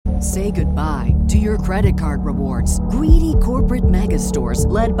Say goodbye to your credit card rewards. Greedy corporate mega stores,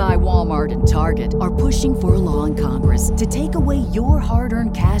 led by Walmart and Target, are pushing for a law in Congress to take away your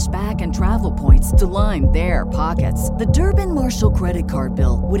hard-earned cash back and travel points to line their pockets. The Durbin-Marshall credit card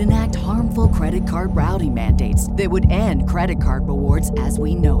bill would enact harmful credit card routing mandates that would end credit card rewards as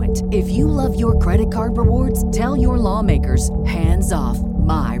we know it. If you love your credit card rewards, tell your lawmakers, hands off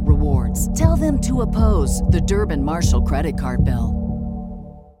my rewards. Tell them to oppose the Durbin-Marshall credit card bill.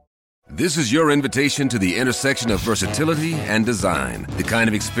 This is your invitation to the intersection of versatility and design. The kind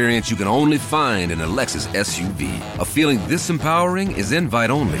of experience you can only find in a Lexus SUV. A feeling this empowering is invite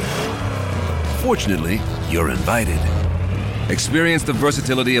only. Fortunately, you're invited. Experience the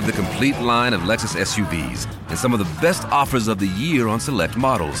versatility of the complete line of Lexus SUVs and some of the best offers of the year on select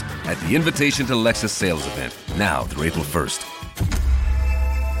models at the Invitation to Lexus sales event, now through April 1st.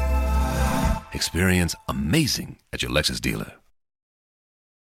 Experience amazing at your Lexus dealer.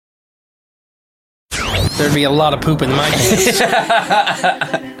 There'd be a lot of poop in my pants.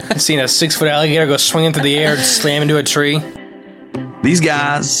 I've seen a 6-foot alligator go swinging through the air and slam into a tree. These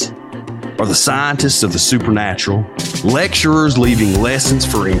guys are the scientists of the supernatural, lecturers leaving lessons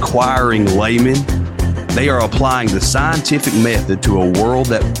for inquiring laymen. They are applying the scientific method to a world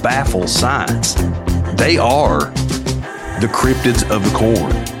that baffles science. They are the cryptids of the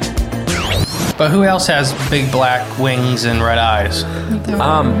corn. But who else has big black wings and red eyes?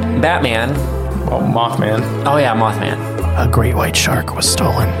 Batman. Oh, Mothman. Oh, yeah, Mothman. A great white shark was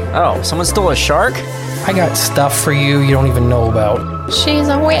stolen. Oh, someone stole a shark? I got stuff for you don't even know about. She's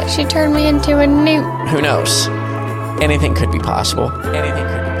a witch. She turned me into a newt. Who knows? Anything could be possible. Anything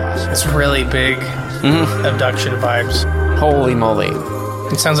could be possible. It's really big abduction vibes. Holy moly.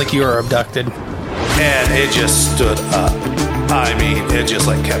 It sounds like you were abducted. And it just stood up. I mean, it just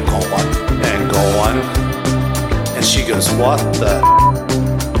like kept going and going. And she goes, what the...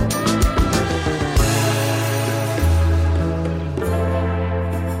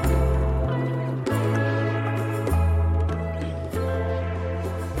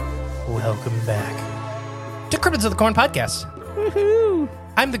 Welcome back to Cryptids of the Corn podcast. Woohoo!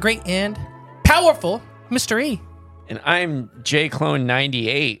 I'm the great and powerful Mr. E. And I'm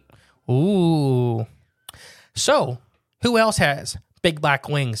JClone98. Ooh. So, who else has big black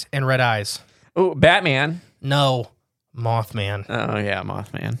wings and red eyes? Oh, Batman. No, Mothman. Oh, yeah,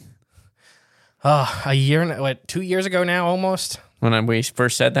 Mothman. A year, 2 years ago now, almost? When we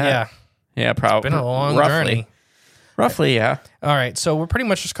first said that? Yeah. Yeah, probably. It's been a long journey. Roughly, yeah. All right, so we're pretty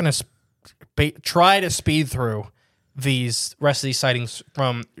much just going to try to speed through these rest of these sightings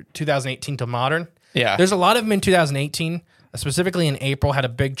from 2018 to modern. Yeah. There's a lot of them in 2018, specifically in April, had a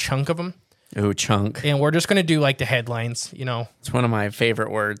big chunk of them. Ooh, chunk. And we're just going to do like the headlines, you know. It's one of my favorite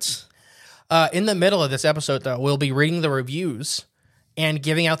words. In the middle of this episode, though, we'll be reading the reviews and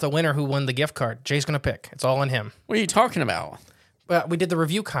giving out the winner who won the gift card. Jay's going to pick. It's all on him. What are you talking about? We did the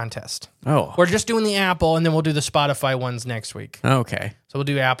review contest. Oh. We're just doing the Apple, and then we'll do the Spotify ones next week. Okay. So we'll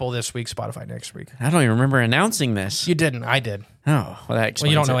do Apple this week, Spotify next week. I don't even remember announcing this. You didn't. I did. Oh, well, that explains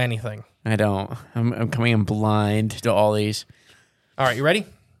Well, you don't know it. anything. I don't. I'm coming in blind to all these. All right, you ready?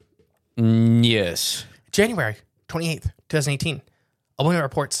 Yes. January 28th, 2018. A woman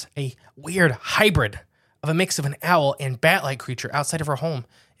reports a weird hybrid of a mix of an owl and bat-like creature outside of her home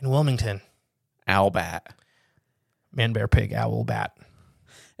in Wilmington. Owlbat. Man, bear, pig, owl, bat.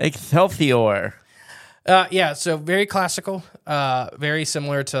 Excelsior. Yeah, so very classical, very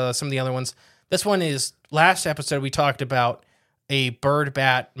similar to some of the other ones. This one is, last episode we talked about a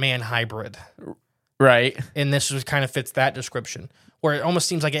bird-bat-man hybrid. Right. And this was, kind of fits that description, where it almost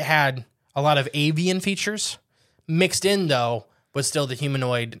seems like it had a lot of avian features. Mixed in, though, was still the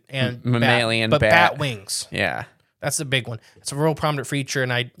humanoid and mammalian bat, but bat. bat wings. Yeah. That's the big one. It's a real prominent feature,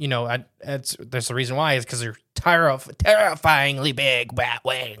 and there's the reason why is because they're terrifyingly big bat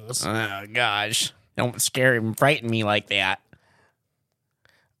wings. Oh, gosh. Don't scare and frighten me like that.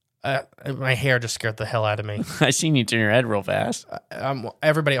 My hair just scared the hell out of me. I seen you turn your head real fast.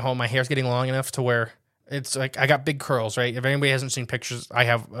 Everybody at home, my hair's getting long enough to where it's like I got big curls, right? If anybody hasn't seen pictures, I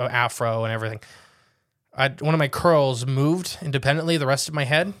have an afro and everything. One of my curls moved independently the rest of my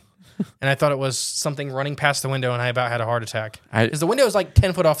head, and I thought it was something running past the window, and I about had a heart attack. Because the window is like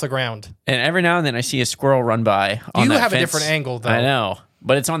 10 foot off the ground. And every now and then I see a squirrel run by on that You have fence. a different angle, though. I know.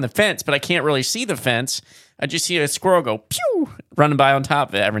 But it's on the fence, but I can't really see the fence. I just see a squirrel go, pew, running by on top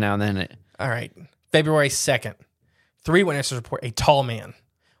of it every now and then. All right. February 2nd. 3 witnesses report a tall man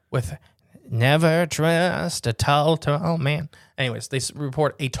with never trust a tall man. Anyways, they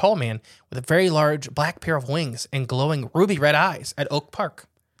report a tall man with a very large black pair of wings and glowing ruby red eyes at Oak Park.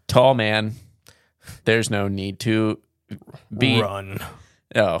 Tall man. There's no need to be... Run.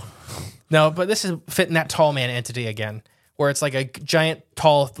 Oh. No, but this is fitting that tall man entity again, where it's like a giant,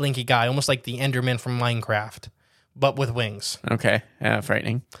 tall, lanky guy, almost like the Enderman from Minecraft, but with wings. Okay. Yeah,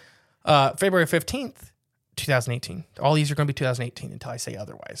 frightening. February 15th, 2018. All these are going to be 2018 until I say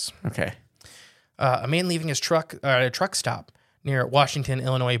otherwise. Okay. A man leaving his truck at a truck stop near Washington,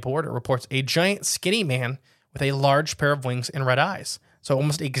 Illinois border reports a giant, skinny man with a large pair of wings and red eyes. So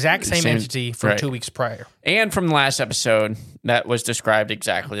almost exact same entity from 2 weeks prior. And from the last episode, that was described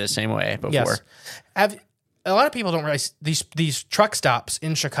exactly the same way before. Yes. A lot of people don't realize these truck stops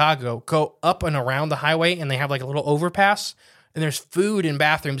in Chicago go up and around the highway, and they have like a little overpass, and there's food and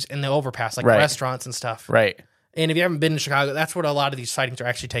bathrooms in the overpass, like restaurants and stuff. Right. And if you haven't been to Chicago, that's where a lot of these sightings are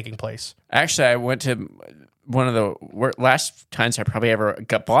actually taking place. Actually, I went to one of the last times I probably ever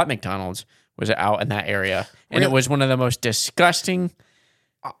bought McDonald's was out in that area. And it was one of the most disgusting.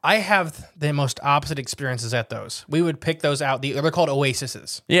 I have the most opposite experiences at those. We would pick those out. They're called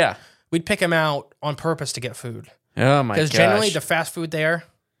oases. Yeah. We'd pick them out on purpose to get food. Oh, my gosh. Because generally the fast food there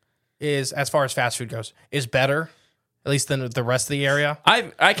is, as far as fast food goes, is better, at least than the rest of the area.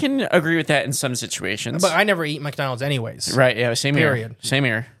 I can agree with that in some situations. But I never eat McDonald's anyways. Right, yeah, same Period. here. Same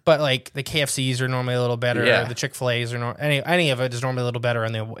here. But like the KFCs are normally a little better. Yeah. The Chick-fil-A's are any of it is normally a little better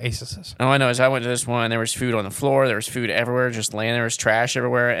than the Oasis. All I know is I went to this one. There was food on the floor. There was food everywhere, just laying. There was trash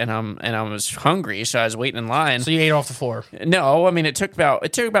everywhere, and I was hungry, so I was waiting in line. So you ate off the floor. No, I mean it took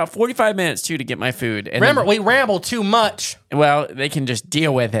about 45 minutes too to get my food. And Remember, we ramble too much. Well, they can just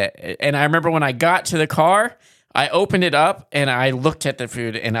deal with it. And I remember when I got to the car, I opened it up and I looked at the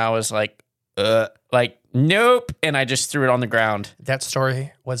food and I was like, nope. And I just threw it on the ground. That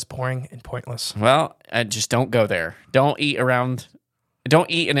story was boring and pointless. Well, I just don't go there. Don't eat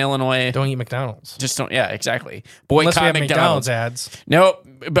in Illinois. Don't eat McDonald's. Just don't. Yeah, exactly. Unless Boycott we have McDonald's ads. Nope.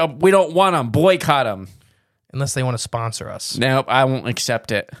 But we don't want them. Boycott them. Unless they want to sponsor us. Nope. I won't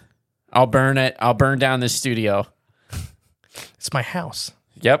accept it. I'll burn it. I'll burn down this studio. It's my house.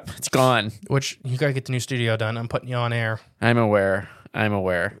 Yep. It's gone. Which, you got to get the new studio done. I'm putting you on air. I'm aware.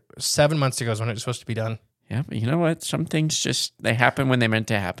 7 months ago is when it was supposed to be done. Yeah, but you know what? Some things just, they happen when they meant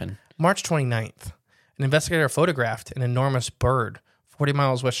to happen. March 29th, an investigator photographed an enormous bird 40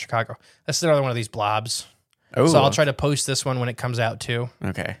 miles west of Chicago. That's another one of these blobs. Oh. So I'll try to post this one when it comes out too.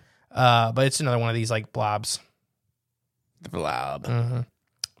 Okay. But it's another one of these like blobs. The blob. Mm-hmm.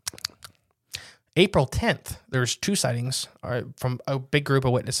 April 10th, there's 2 sightings from a big group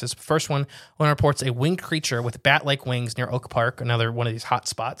of witnesses. First one reports a winged creature with bat-like wings near Oak Park, another one of these hot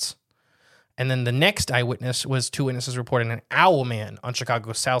spots. And then the next eyewitness was 2 witnesses reporting an owl man on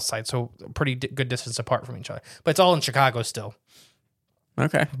Chicago's south side, so a pretty good distance apart from each other. But it's all in Chicago still.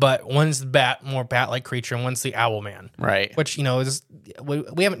 Okay. But one's the more bat-like creature, and one's the owl man. Right. Which, is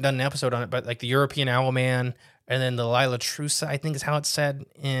we haven't done an episode on it, but like the European owl man, and then the Lila Trusa, I think is how it's said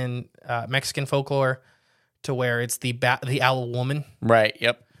in Mexican folklore, to where it's the owl woman. Right.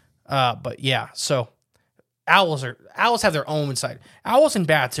 Yep. But yeah, so owls have their own side. Owls and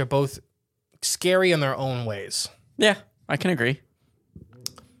bats are both scary in their own ways. Yeah, I can agree.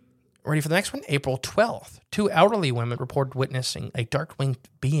 Ready for the next one? April 12th. 2 elderly women reported witnessing a dark-winged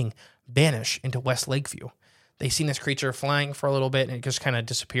being vanish into West Lakeview. They seen this creature flying for a little bit, and it just kind of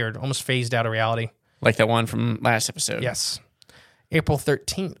disappeared, almost phased out of reality. Like that one from last episode. Yes. April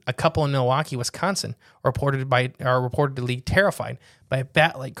 13th, a couple in Milwaukee, Wisconsin, are reportedly terrified by a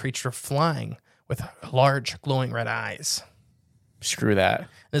bat-like creature flying with large, glowing red eyes. Screw that.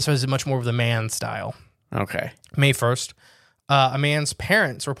 This was much more of the man style. Okay. May 1st, a man's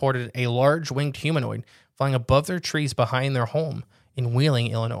parents reported a large winged humanoid flying above their trees behind their home in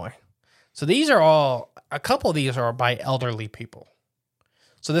Wheeling, Illinois. So a couple of these are by elderly people.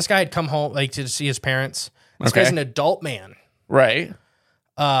 So this guy had come home to see his parents. This guy's an adult man. Right.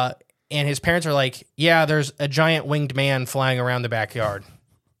 And his parents are like, yeah, there's a giant winged man flying around the backyard.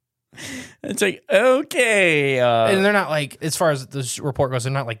 It's like, okay. And they're not like, as far as this report goes,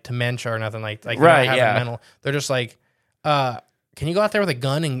 they're not like dementia or nothing like they're right, not yeah. mental. They're just like, can you go out there with a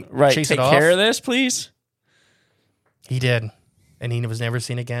gun and chase it off? Take care of this, please. He did. And he was never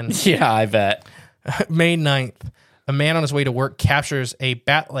seen again. Yeah, I bet. May 9th, a man on his way to work captures a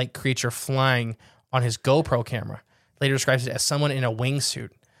bat-like creature flying on his GoPro camera. Later describes it as someone in a wingsuit.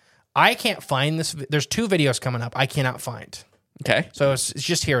 I can't find this. There's 2 videos coming up I cannot find. Okay. So it's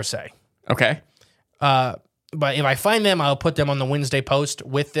just hearsay. Okay. But if I find them, I'll put them on the Wednesday post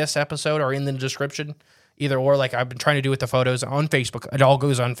with this episode or in the description. Either or, like I've been trying to do with the photos on Facebook. It all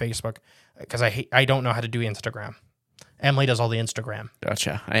goes on Facebook because I don't know how to do Instagram. Emily does all the Instagram.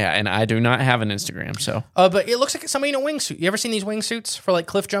 Gotcha. Yeah, and I do not have an Instagram, so. But it looks like somebody in a wingsuit. You ever seen these wingsuits for like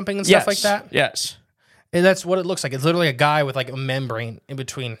cliff jumping and stuff like that? Yes. And that's what it looks like. It's literally a guy with like a membrane in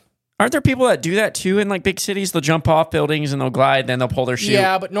between. Aren't there people that do that too in like big cities? They'll jump off buildings and they'll glide, then they'll pull their chute.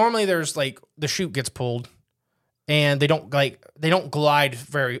 Yeah, but normally there's like the chute gets pulled, and they don't glide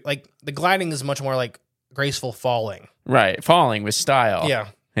very like the gliding is much more like graceful falling. Right, falling with style. Yeah.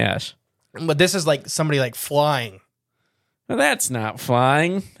 Yes. But this is like somebody like flying. Well, that's not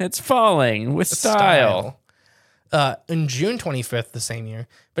flying. It's falling with style. In June 25th, the same year,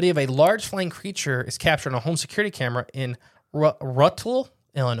 video of a large flying creature is captured on a home security camera in Ruttle,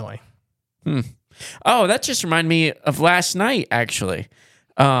 Illinois. Oh, that just reminded me of last night, actually.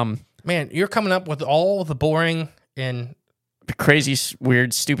 Man, you're coming up with all the boring and crazy,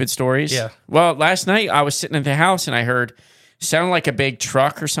 weird, stupid stories. Yeah. Well, last night I was sitting at the house and I heard sounded like a big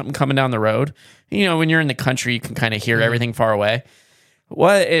truck or something coming down the road. You know, when you're in the country, you can kind of hear everything far away.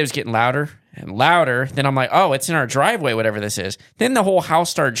 Well, it was getting louder and louder. Then I'm like, oh, it's in our driveway, whatever this is. Then the whole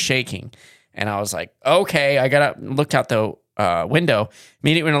house started shaking. And I was like, okay, I got up and looked out the window.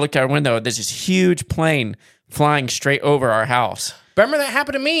 Immediately when I looked out the window, there's this huge plane flying straight over our house. remember that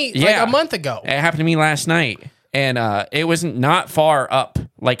happened to me like a month ago. It happened to me last night. And it wasn't not far up.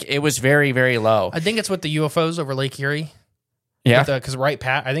 Like, it was very, very low. I think it's with the UFOs over Lake Erie. Yeah. Because Wright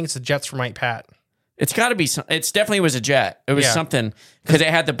Pat, I think it's the jets from Wright Pat. It's got to be, it's definitely was a jet. It was something, because it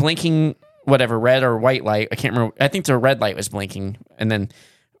had the blinking, whatever, red or white light. I can't remember. I think the red light was blinking. And then,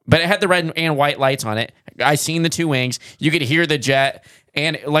 but it had the red and white lights on it. I seen the two wings. You could hear the jet.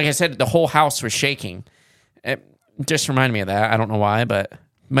 And like I said, the whole house was shaking. It just reminded me of that. I don't know why, but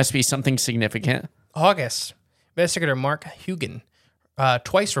must be something significant. August. Investigator Mark Hugan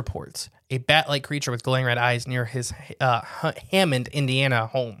twice reports a bat-like creature with glowing red eyes near his Hammond, Indiana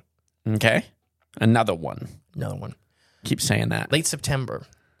home. Okay. Another one. Keep saying that. Late September.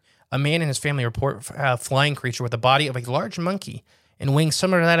 A man and his family report a flying creature with the body of a large monkey and wings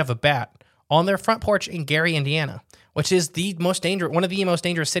similar to that of a bat on their front porch in Gary, Indiana, which is the most dangerous, one of the most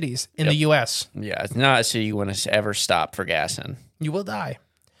dangerous cities in the U.S. Yeah, it's not a city you want to ever stop for gassing. You will die.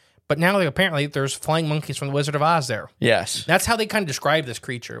 But now, apparently, there's flying monkeys from the Wizard of Oz there. Yes. That's how they kind of describe this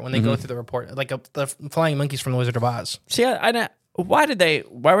creature when they go through the report, like the flying monkeys from the Wizard of Oz. See, why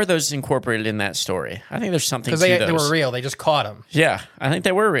were those incorporated in that story? I think there's something to those. Because they were real. They just caught them. Yeah, I think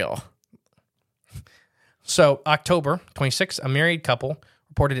they were real. So, October 26th, a married couple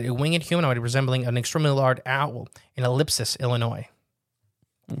reported a winged humanoid resembling an extremely large owl in Ellipsis, Illinois.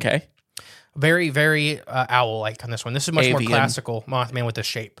 Okay. Very, very owl-like on this one. This is much Avian. more classical Mothman with the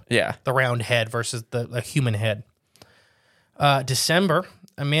shape. Yeah. The round head versus the human head. December,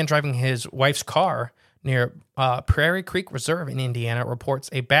 a man driving his wife's car near Prairie Creek Reserve in Indiana reports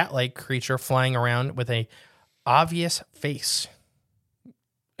a bat-like creature flying around with a obvious face.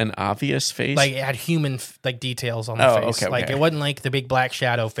 An obvious face? Like, it had human details on the face. Okay. Like, it wasn't like the big black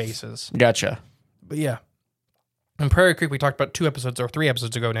shadow faces. Gotcha. But yeah. In Prairie Creek, we talked about 3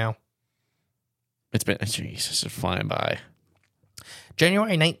 episodes ago now. It's been, Jesus, it's flying by.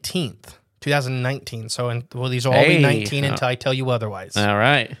 January 19th, 2019. So, these will all be 19 until I tell you otherwise. All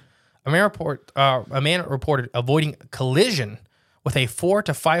right. A man reported avoiding collision with a 4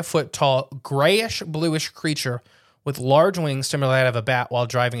 to 5 foot tall, grayish bluish creature with large wings similar to that of a bat while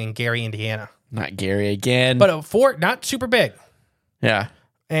driving in Gary, Indiana. Not Gary again. But not super big. Yeah.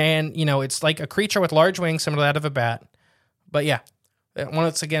 And, it's like a creature with large wings similar to that of a bat. But yeah.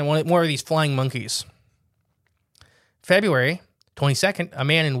 Once again, more of these flying monkeys. February 22nd, a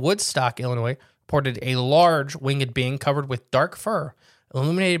man in Woodstock, Illinois, reported a large winged being covered with dark fur,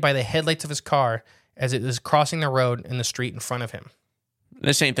 illuminated by the headlights of his car as it was crossing the road in the street in front of him.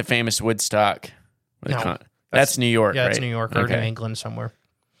 This ain't the famous Woodstock. No. That's New York, yeah, right? That's New York or New England somewhere.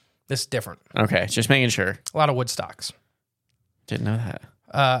 This is different. Okay, just making sure. A lot of Woodstocks. Didn't know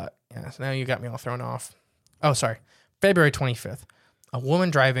that. So now you got me all thrown off. Oh, sorry. February 25th. A woman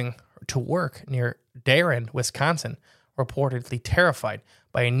driving to work near Darren, Wisconsin, reportedly terrified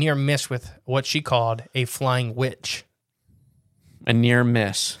by a near miss with what she called a flying witch. A near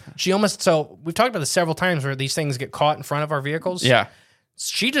miss. So we've talked about this several times where these things get caught in front of our vehicles. Yeah.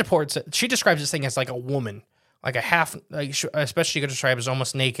 She describes this thing as like a woman, like a half, especially she could describe as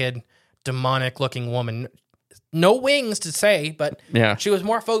almost naked, demonic looking woman. No wings to say, but yeah. She was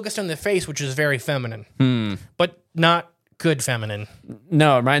more focused on the face, which is very feminine, but not good feminine.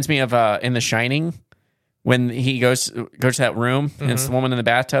 No, it reminds me of in The Shining when he goes to that room and it's the woman in the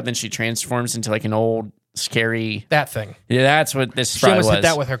bathtub and she transforms into like an old scary that thing. Yeah, that's what this she almost hit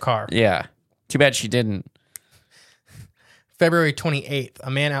that with her car. Yeah, too bad she didn't. February 28th,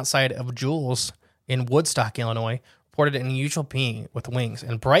 a man outside of Jules in Woodstock, Illinois, reported an unusual being with wings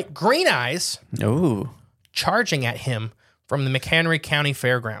and bright green eyes. Ooh. Charging at him from the McHenry County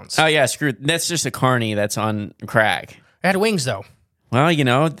Fairgrounds. Oh, yeah, screw. That's just a carny that's on crack. It had wings, though. Well,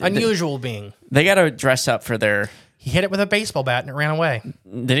 Unusual being. They got to dress up for their... He hit it with a baseball bat and it ran away.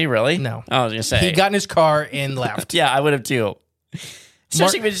 Did he really? No. I was going to say. He got in his car and left. Yeah, I would have too.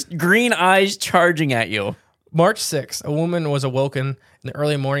 Especially with just green eyes charging at you. March 6th, a woman was awoken in the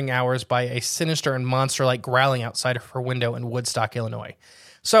early morning hours by a sinister and monster-like growling outside of her window in Woodstock, Illinois.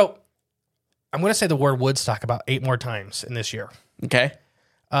 So, I'm going to say the word Woodstock about 8 more times in this year. Okay.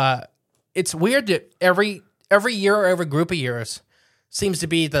 It's weird that every year or every group of years seems to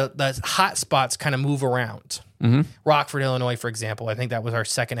be the hot spots kind of move around. Mm-hmm. Rockford, Illinois, for example. I think that was our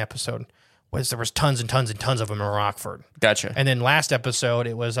second episode. There was tons and tons and tons of them in Rockford. Gotcha. And then last episode,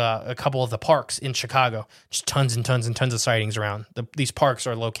 it was a couple of the parks in Chicago. Just tons and tons and tons of sightings around. These parks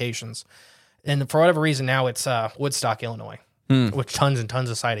are locations. And for whatever reason, now it's Woodstock, Illinois, with tons and tons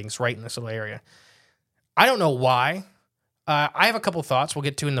of sightings right in this little area. I don't know why. I have a couple thoughts we'll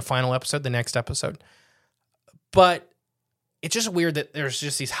get to in the final episode, the next episode. But it's just weird that there's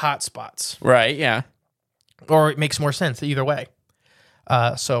just these hot spots. Right, yeah. Or it makes more sense either way.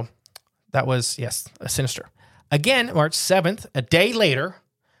 So that was, yes, a sinister. Again, March 7th, a day later,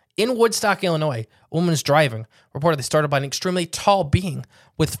 in Woodstock, Illinois, a woman is driving, reportedly startled by an extremely tall being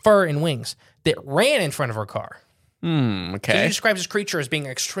with fur and wings that ran in front of her car. Okay. So he describes this creature as being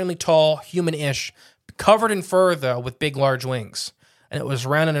extremely tall, human-ish, covered in fur, though, with big, large wings. And it was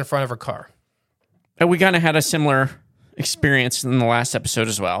running in front of her car. And we kind of had a similar experience in the last episode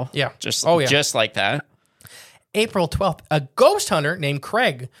as well. Yeah. Just like that. April 12th, a ghost hunter named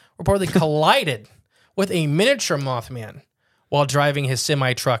Craig reportedly collided with a miniature Mothman while driving his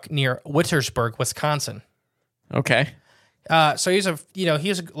semi-truck near Wittersburg, Wisconsin. Okay. So he's a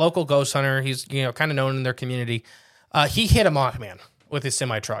local ghost hunter. He's kind of known in their community. He hit a Mothman with his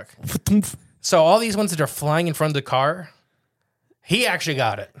semi-truck. So all these ones that are flying in front of the car, he actually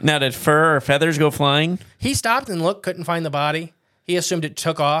got it. Now, did fur or feathers go flying? He stopped and looked, couldn't find the body. He assumed it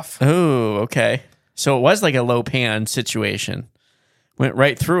took off. Oh, okay. So it was like a low pan situation. Went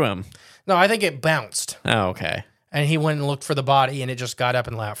right through him. No, I think it bounced. Oh, okay. And he went and looked for the body, and it just got up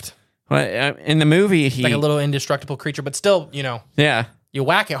and left. Well, in the movie, Like a little indestructible creature, but still, Yeah, you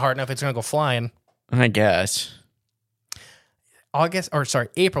whack it hard enough, it's going to go flying. I guess. April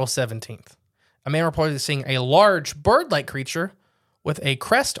 17th. A man reported seeing a large bird-like creature with a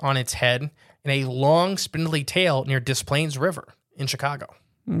crest on its head and a long, spindly tail near Des Plaines River in Chicago.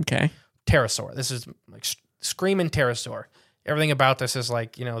 Okay. Pterosaur. This is like screaming pterosaur. Everything about this is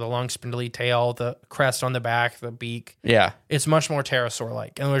like, the long spindly tail, the crest on the back, the beak. Yeah. It's much more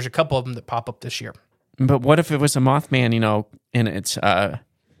pterosaur-like. And there's a couple of them that pop up this year. But what if it was a Mothman, in its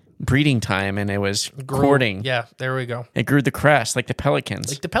breeding time and it was courting? Yeah, there we go. It grew the crest like the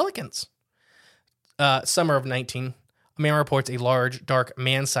pelicans. Summer of 19, a man reports a large, dark,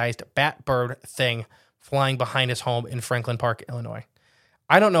 man-sized bat bird thing flying behind his home in Franklin Park, Illinois.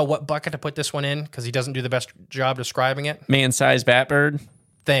 I don't know what bucket to put this one in because he doesn't do the best job describing it. Man-sized bat bird?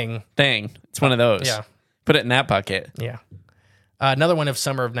 Thing. It's one of those. Yeah. Put it in that bucket. Yeah. Another one of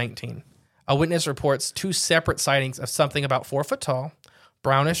summer of 19. A witness reports 2 separate sightings of something about 4 foot tall,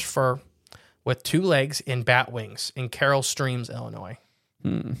 brownish fur, with 2 legs and bat wings in Carroll Streams, Illinois.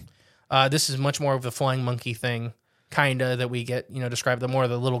 This is much more of the flying monkey thing, kind of, that we get, described, the more of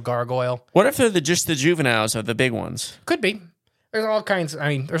the little gargoyle. What if they're just the juveniles of the big ones? Could be. There's all kinds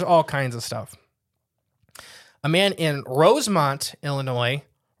of stuff. A man in Rosemont, Illinois,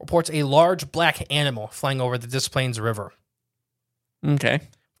 reports a large black animal flying over the Des Plaines River. Okay.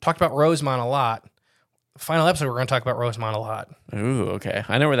 Talked about Rosemont a lot. Final episode, we're going to talk about Rosemont a lot. Ooh, okay.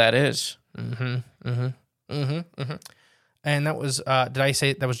 I know where that is. And that was, did I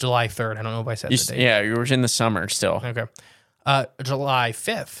say that was July 3rd? I don't know if I said the date. Yeah, you were in the summer still. Okay. July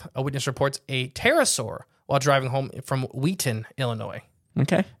 5th, a witness reports a pterosaur while driving home from Wheaton, Illinois.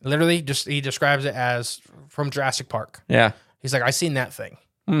 Okay. Literally, he describes it as from Jurassic Park. Yeah. He's like, I seen that thing.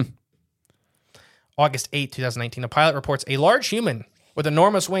 August 8th, 2019, a pilot reports a large human with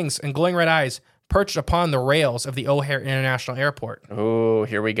enormous wings and glowing red eyes perched upon the rails of the O'Hare International Airport. Oh,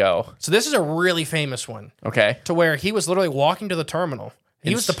 here we go. So this is a really famous one. Okay. To where he was literally walking to the terminal.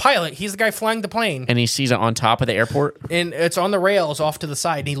 He was the pilot. He's the guy flying the plane. And he sees it on top of the airport? And it's on the rails off to the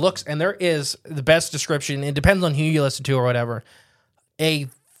side. And he looks, and there is the best description. It depends on who you listen to or whatever. A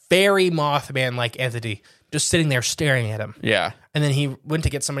very Mothman-like entity just sitting there staring at him. Yeah. And then he went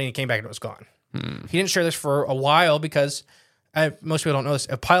to get somebody and he came back and it was gone. He didn't share this for a while because most people don't know this.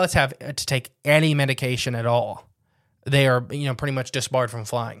 If pilots have to take any medication at all, they are, pretty much disbarred from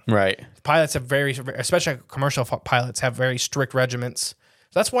flying. Right. Pilots have especially commercial pilots have very strict regiments.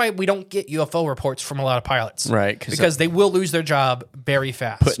 that's why we don't get UFO reports from a lot of pilots. Right. Because they will lose their job very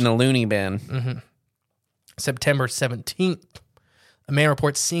fast. Put in a loony bin. September 17th, a man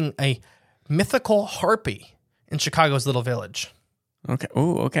reports seeing a mythical harpy in Chicago's Little Village. Okay.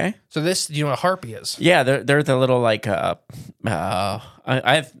 Ooh, okay. So this, do you know what a harpy is? Yeah, they're the little like I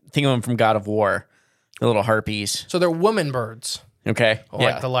think of them from God of War, the little harpies. So they're woman birds. Okay.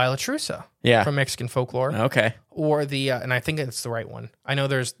 Like the Lila Trusa. Yeah. From Mexican folklore. Okay. Or the, and I think it's the right one. I know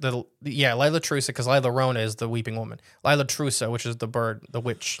there's Lila Trusa, because Lila Rona is the weeping woman. Lila Trusa, which is the bird, the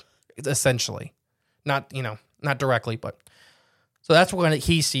witch, essentially. Not directly, but. So that's what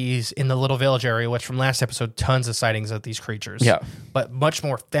he sees in the Little Village area, which from last episode, tons of sightings of these creatures. Yeah. But much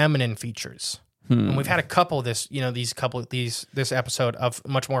more feminine features. And we've had a couple this episode of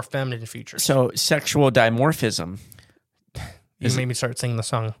much more feminine features. So sexual dimorphism. You made me start singing the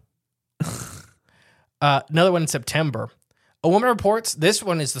song. Another one in September. A woman reports, this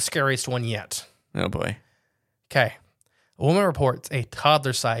one is the scariest one yet. Oh boy. Okay. A woman reports a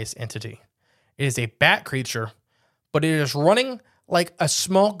toddler-sized entity. It is a bat creature, but it is running like a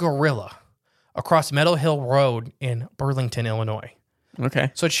small gorilla across Meadow Hill Road in Burlington, Illinois.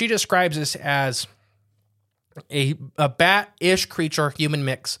 Okay. So she describes this as a bat-ish creature, human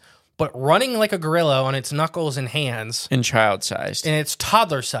mix, but running like a gorilla on its knuckles and hands. And child-sized. And it's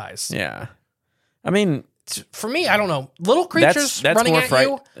toddler-sized. Yeah. I mean, for me, I don't know. Little creatures that's running more at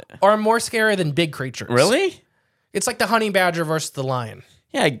you are more scary than big creatures. Really? It's like the honey badger versus the lion.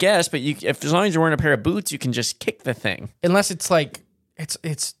 Yeah, I guess, but as long as you're wearing a pair of boots, you can just kick the thing. Unless it's like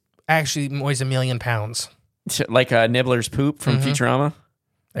it's actually weighs 1 million pounds. Like a Nibbler's poop from Futurama.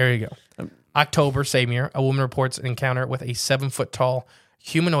 There you go. October, same year, a woman reports an encounter with a 7-foot-tall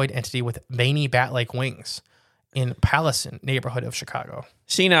humanoid entity with veiny bat-like wings in Pallison neighborhood of Chicago.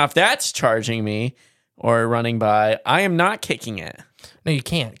 See, now if that's charging me or running by, I am not kicking it. No, you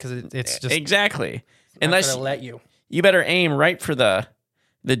can't, because it's just exactly. Unless going to let you. You better aim right for the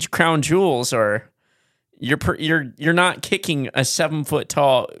crown jewels, or you're not kicking a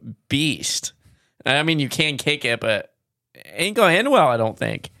 7-foot-tall beast. I mean, you can kick it, but it ain't gonna end well, I don't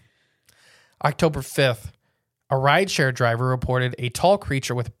think. October 5th, a rideshare driver reported a tall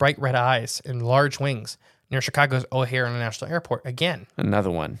creature with bright red eyes and large wings near Chicago's O'Hare International Airport again. Another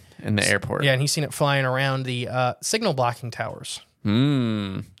one in the airport. Yeah, and he's seen it flying around the signal blocking towers.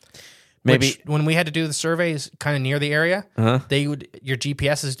 Maybe which, when we had to do the surveys kind of near the area, your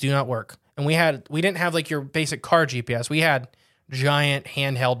GPSs do not work. And we didn't have like your basic car GPS. We had giant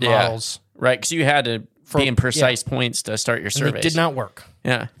handheld models. Right, because you had to be in precise points to start your surveys. They did not work.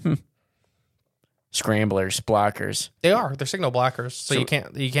 Yeah. Scramblers, blockers. They're signal blockers, so you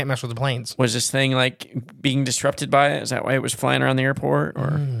can't mess with the planes. Was this thing like being disrupted by it? Is that why it was flying around the airport,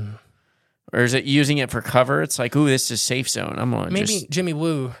 or is it using it for cover? It's like, ooh, this is safe zone. I'm gonna maybe Jimmy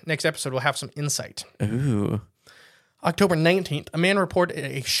Woo next episode will have some insight. Ooh. October 19th, a man reported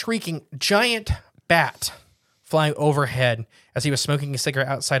a shrieking giant bat flying overhead as he was smoking a cigarette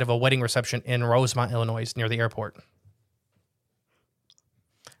outside of a wedding reception in Rosemont, Illinois, near the airport.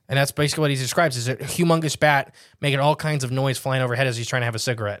 And that's basically what he describes, is a humongous bat making all kinds of noise flying overhead as he's trying to have a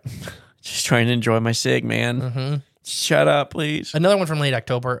cigarette. Just trying to enjoy my cig, man. Shut up, please. Another one from late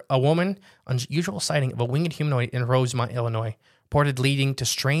October, a woman, unusual sighting of a winged humanoid in Rosemont, Illinois, reported leading to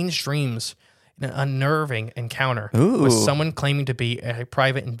strange dreams in an unnerving encounter with someone claiming to be a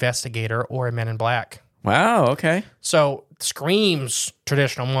private investigator or a Men in Black. Wow, okay. So, screams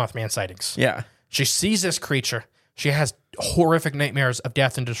traditional Mothman sightings. Yeah. She sees this creature. She has horrific nightmares of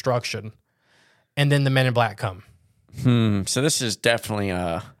death and destruction. And then the Men in Black come. So this is definitely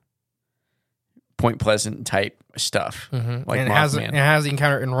Point Pleasant type stuff. Like and Mothman. it has the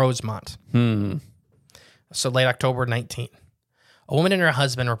encounter in Rosemont. So late October 19th. A woman and her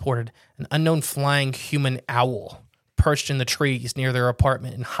husband reported an unknown flying human owl perched in the trees near their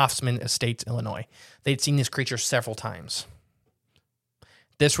apartment in Hoffman Estates, Illinois. They'd seen this creature several times.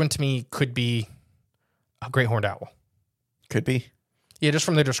 This one to me could be a great horned owl. Could be. Yeah, just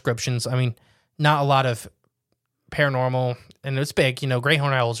from the descriptions. I mean, not a lot of paranormal, and it's big. Great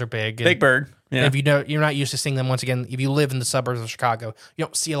horned owls are big. Big bird. Yeah. If you're not used to seeing them, once again, if you live in the suburbs of Chicago, you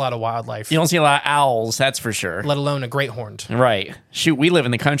don't see a lot of wildlife. You don't see a lot of owls, that's for sure. Let alone a great horned. Right. Shoot, we live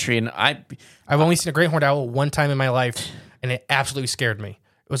in the country, and I've only seen a great horned owl one time in my life, and it absolutely scared me.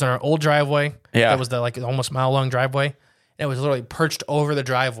 It was on our old driveway. Yeah. That was the almost mile long driveway. And it was literally perched over the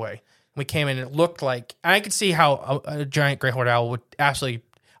driveway. We came in and it looked like, I could see how a giant great horned owl would absolutely,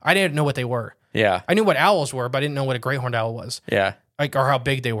 I didn't know what they were. Yeah. I knew what owls were, but I didn't know what a great horned owl was. Yeah. Or how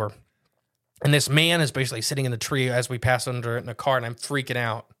big they were. And this man is basically sitting in the tree as we pass under it in a car, and I'm freaking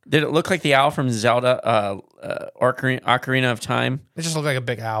out. Did it look like the owl from Zelda, Ocarina of Time? It just looked like a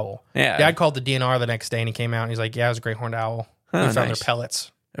big owl. Yeah. Dad called the DNR the next day, and he came out, and he's like, yeah, it was a great horned owl. We found their nice.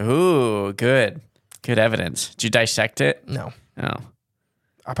 pellets. Ooh, good. Good evidence. Did you dissect it? No. Oh.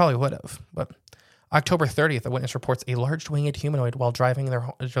 I probably would have. But October 30th, a witness reports a large winged humanoid while driving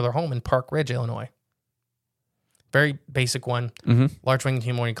to their home in Park Ridge, Illinois. Very basic one. Mm-hmm. Large winged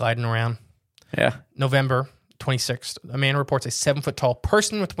humanoid gliding around. Yeah. November 26th, a man reports a 7-foot-tall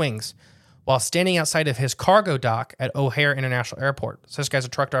person with wings while standing outside of his cargo dock at O'Hare International Airport. So this guy's a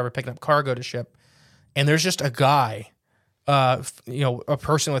truck driver picking up cargo to ship. And there's just a guy, a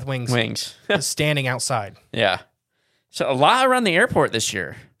person with wings standing outside. Yeah. So a lot around the airport this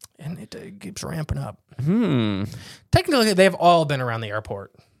year. And it keeps ramping up. Technically, they've all been around the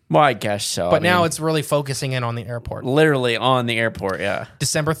airport. Well, I guess so. But now it's really focusing in on the airport. Literally on the airport, yeah.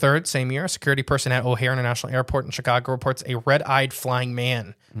 December 3rd, same year, a security person at O'Hare International Airport in Chicago reports a red-eyed flying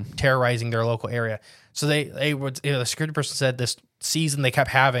man terrorizing their local area. So the security person said this season they kept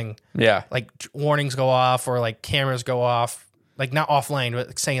having like warnings go off or like cameras go off, like not offline,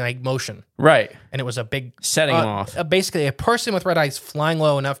 but saying like motion. Right. And it was a big setting them off. Basically, a person with red eyes flying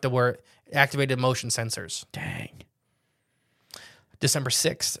low enough to where it activated motion sensors. Dang. December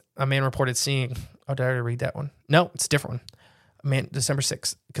 6th, a man reported seeing... Oh, did I already read that one? No, it's a different one. December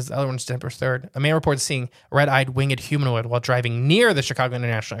 6th, because the other one's December 3rd. A man reported seeing a red-eyed winged humanoid while driving near the Chicago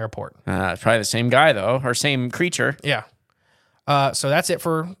International Airport. Probably the same guy, though, or same creature. Yeah. So that's it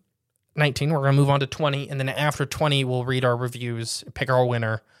for 19. We're going to move on to 20, and then after 20, we'll read our reviews, pick our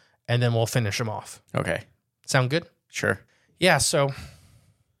winner, and then we'll finish them off. Okay. Sound good? Sure. Yeah, so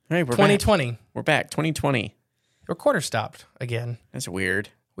Hey, we're 2020. Back. We're back. 2020. The recorder stopped again. That's weird.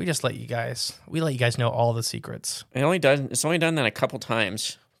 We let you guys know all the secrets. It's only done that a couple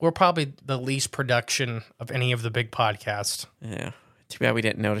times. We're probably the least production of any of the big podcasts. Yeah. Too bad we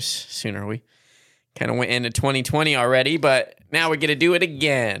didn't notice sooner. We kind of went into 2020 already, but now we get to do it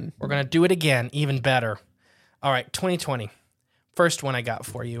again. We're going to do it again, even better. All right, 2020. First one I got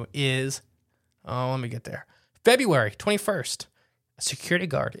for you is, let me get there. February 21st. A security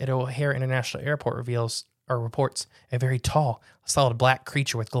guard at O'Hare International Airport reports a very tall, solid black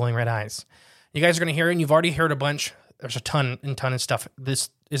creature with glowing red eyes. You guys are going to hear it, and you've already heard a bunch. There's a ton of stuff. This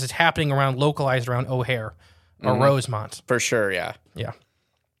is happening localized around O'Hare or Rosemont. For sure, yeah. Yeah.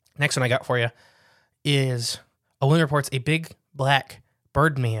 Next one I got for you is a woman reports a big black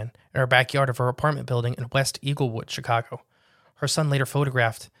bird man in her backyard of her apartment building in West Eaglewood, Chicago. Her son later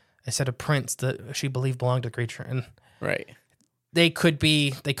photographed a set of prints that she believed belonged to the creature. And right. They could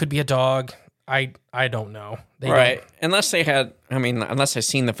be a dog. I don't know. Right. Unless I've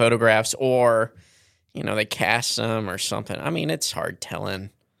seen the photographs or, they cast them or something. I mean, it's hard telling.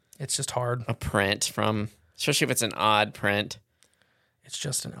 It's just hard. A print from, especially if it's an odd print. It's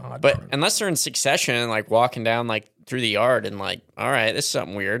just an odd print. But unless they're in succession, like walking down like through the yard and like, all right, this is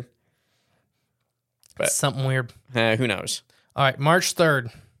something weird. But something weird. Who knows? All right. March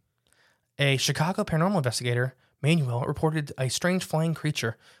 3rd, a Chicago paranormal investigator, Manuel, reported a strange flying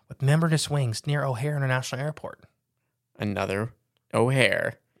creature with membranous wings near O'Hare International Airport. Another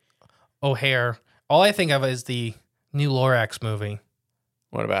O'Hare. O'Hare. All I think of is the new Lorax movie.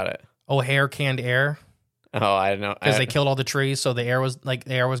 What about it? O'Hare canned air. Oh, I don't know. Because they killed all the trees, so the air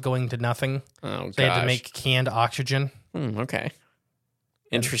was going to nothing. Oh, gosh. They had to make canned oxygen. Okay.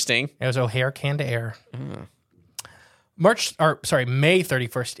 Interesting. It was O'Hare canned air. May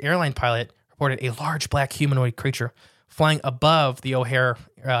 31st, airline pilot reported a large black humanoid creature flying above the O'Hare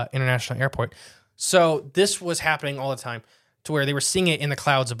International Airport. So this was happening all the time to where they were seeing it in the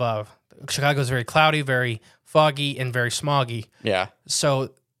clouds above. Chicago's very cloudy, very foggy, and very smoggy. Yeah. So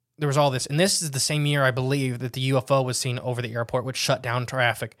there was all this. And this is the same year, I believe, that the UFO was seen over the airport, which shut down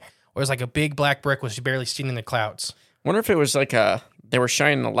traffic. It was like a big black brick was barely seen in the clouds. I wonder if it was like they were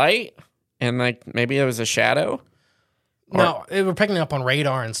shining a light and like maybe it was a shadow. No, they were picking it up on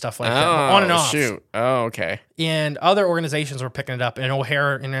radar and stuff like that. On and off. Shoot. Oh, okay. And other organizations were picking it up. And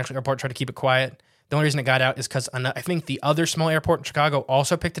O'Hare International Airport tried to keep it quiet. The only reason it got out is because I think the other small airport in Chicago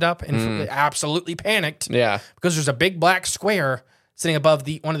also picked it up and absolutely panicked. Yeah. Because there's a big black square sitting above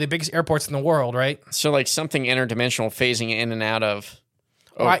one of the biggest airports in the world, right? So like something interdimensional phasing in and out of...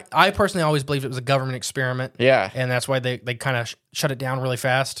 I personally always believed it was a government experiment. Yeah. And that's why they kind of shut it down really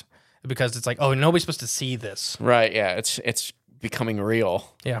fast. Because it's like, oh, nobody's supposed to see this. Right, yeah. It's becoming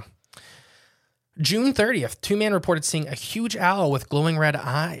real. Yeah. June 30th, 2 men reported seeing a huge owl with glowing red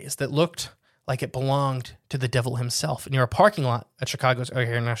eyes that looked like it belonged to the devil himself near a parking lot at Chicago's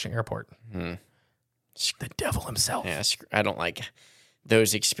O'Hare International Airport. The devil himself. Yeah, I don't like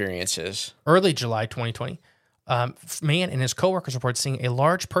those experiences. Early July 2020, man and his coworkers reported seeing a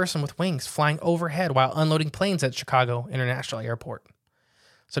large person with wings flying overhead while unloading planes at Chicago International Airport.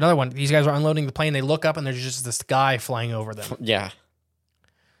 So another one, these guys are unloading the plane. They look up and there's just this guy flying over them. Yeah.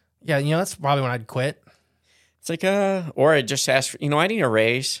 Yeah, that's probably when I'd quit. It's like, or I just ask for, I need a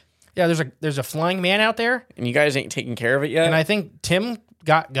raise. Yeah, there's a flying man out there. And you guys ain't taking care of it yet? And I think Tim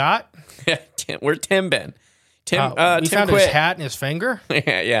got. Yeah, where'd Tim been? We Tim found quit. his hat and his finger.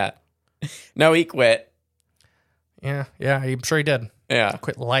 Yeah. No, he quit. Yeah, I'm sure he did. Yeah.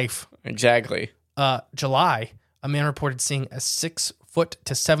 Quit life. Exactly. July, a man reported seeing a 6 foot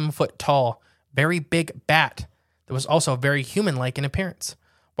to 7 foot tall, very big bat that was also very human-like in appearance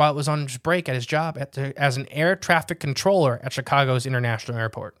while it was on his break at his job as an air traffic controller at Chicago's International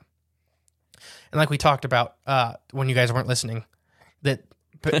Airport. And like we talked about when you guys weren't listening, that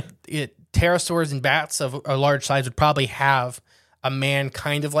pterosaurs and bats of a large size would probably have a man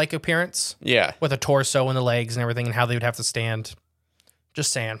kind of like appearance. Yeah. With a torso and the legs and everything and how they would have to stand.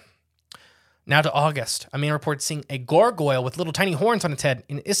 Just saying. Now to August. A man reported seeing a gargoyle with little tiny horns on its head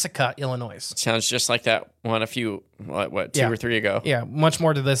in Ithaca, Illinois. Sounds just like that one a few, two or three ago. Yeah, much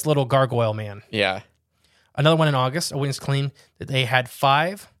more to this little gargoyle man. Yeah. Another one in August. A witness claimed that they had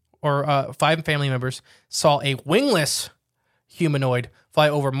five family members saw a wingless humanoid fly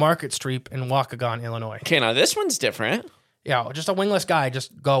over Market Street in Waukegan, Illinois. Okay, now this one's different. Yeah, just a wingless guy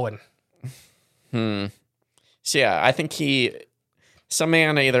just going. So yeah, I think some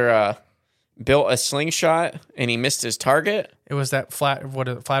man either built a slingshot and he missed his target. It was that flat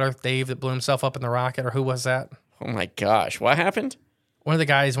Earth Dave that blew himself up in the rocket, or who was that? Oh my gosh, what happened? One of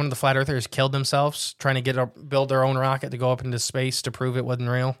the flat earthers killed themselves trying to build their own rocket to go up into space to prove it wasn't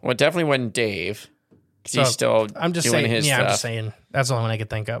real. Well, it definitely wasn't Dave. So he's still I'm just doing saying, his stuff. I'm just saying. That's the only one I could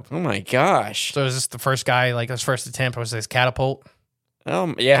think of. Oh my gosh. So is this the first guy, like his first attempt was his catapult?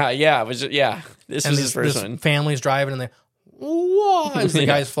 Yeah. It was, yeah. This was his first one. Family's driving and whoa, as the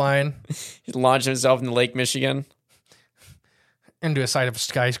guy's flying. He launched himself into Lake Michigan. Into a side of a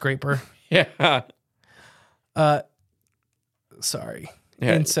skyscraper. Yeah. Sorry.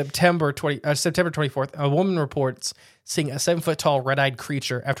 Yeah. In September 24th, a woman reports seeing a 7-foot-tall red-eyed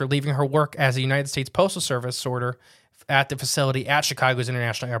creature after leaving her work as a United States Postal Service sorter at the facility at Chicago's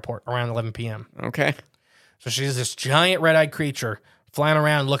International Airport around 11 p.m. Okay. So she's this giant red-eyed creature flying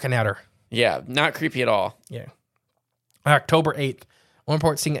around looking at her. Yeah, not creepy at all. Yeah. October 8th, one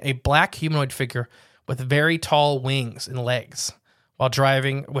report seeing a black humanoid figure with very tall wings and legs while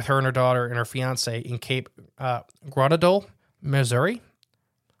driving with her and her daughter and her fiance in Cape Granadole, Missouri.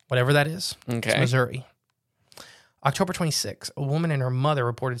 Whatever that is. Okay. It's Missouri. October 26th, a woman and her mother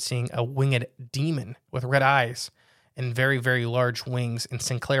reported seeing a winged demon with red eyes and very, very large wings in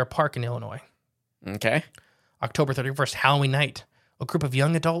Sinclair Park in Illinois. Okay. October 31st, Halloween night, a group of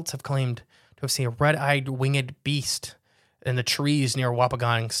young adults have claimed to have seen a red-eyed winged beast in the trees near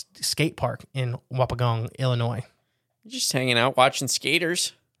Waukegan Skate Park in Waukegan, Illinois. Just hanging out, watching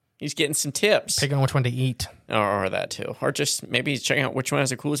skaters. He's getting some tips. Picking on which one to eat. Or that too. Or just maybe he's checking out which one has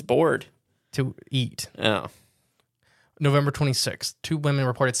the coolest board. To eat. Oh. November 26th, 2 women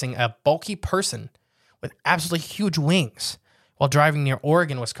reported seeing a bulky person with absolutely huge wings while driving near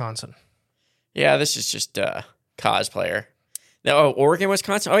Oregon, Wisconsin. Yeah, this is just cosplayer. Oh, Oregon,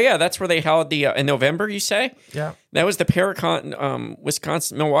 Wisconsin? Oh, yeah, that's where they held the, in November, you say? Yeah. That was the Paracon,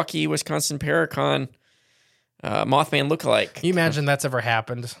 Milwaukee, Wisconsin Paracon Mothman lookalike. Can you imagine that's ever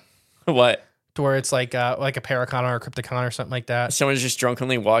happened? What? To where it's like a Paracon or a Crypticon or something like that. Someone's just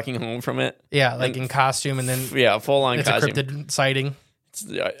drunkenly walking home from it? Yeah, like in costume and then yeah, full-on it's costume. a cryptid sighting.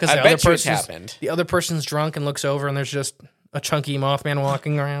 I bet you it's happened. The other person's drunk and looks over and there's just a chunky Mothman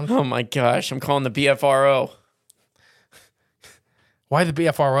walking around. Oh my gosh, I'm calling the BFRO. Why the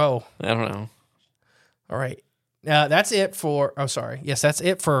BFRO? I don't know. All right. That's it for... Oh, sorry. Yes, that's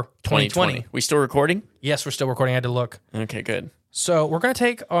it for 2020. We still recording? Yes, we're still recording. I had to look. Okay, good. So we're going to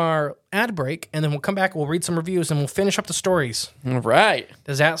take our ad break, and then we'll come back, we'll read some reviews, and we'll finish up the stories. All right.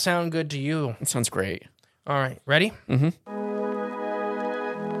 Does that sound good to you? That sounds great. All right. Ready? Mm-hmm.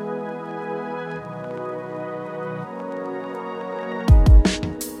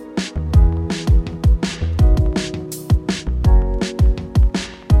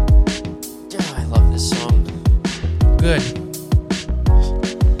 Good.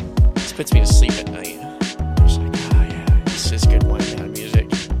 This puts me to sleep at night. I'm just like, yeah, this is good wind down music.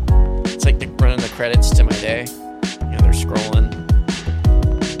 It's like running the credits to my day. They're scrolling.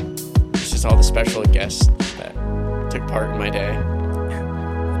 It's just all the special guests that took part in my day.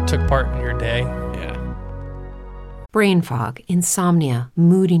 Took part in your day. brain fog, insomnia,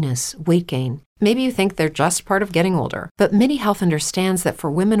 moodiness, weight gain. Maybe you think they're just part of getting older, but MIDI Health understands that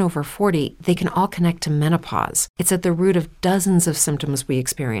for women over 40, they can all connect to menopause. It's at the root of dozens of symptoms we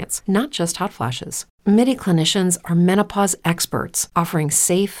experience, not just hot flashes. MIDI clinicians are menopause experts, offering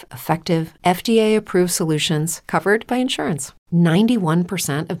safe, effective, FDA-approved solutions covered by insurance.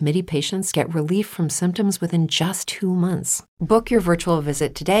 91% of MIDI patients get relief from symptoms within just 2 months. Book your virtual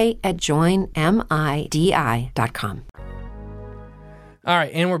visit today at joinmidi.com. All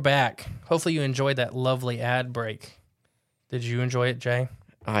right, and we're back. Hopefully you enjoyed that lovely ad break. Did you enjoy it, Jay?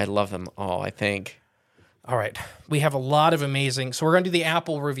 I love them all, I think. All right. We have a lot of amazing... So we're going to do the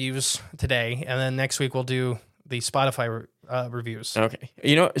Apple reviews today, and then next week we'll do the Spotify reviews. Okay.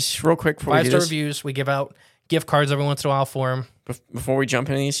 You know, just real quick before we do 5-star this, reviews. We give out gift cards every once in a while for them. before we jump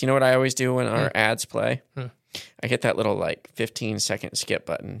into these, you know what I always do when our ads play? I hit that little 15-second skip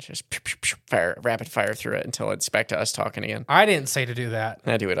button, just rapid fire through it until it's back to us talking again. I didn't say to do that.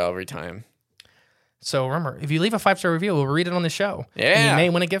 I do it every time. So remember, if you leave a 5-star review, we'll read it on the show. Yeah. And you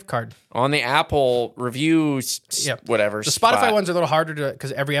may win a gift card. On the Apple reviews, whatever. The Spotify one's a little harder to,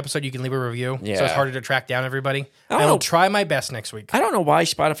 because every episode you can leave a review. Yeah. So it's harder to track down everybody. I will try my best next week. I don't know why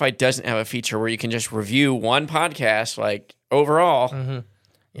Spotify doesn't have a feature where you can just review one podcast, overall. Mm-hmm.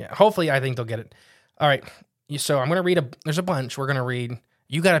 Yeah. Hopefully, I think they'll get it. All right. So I'm going to read there's a bunch we're going to read.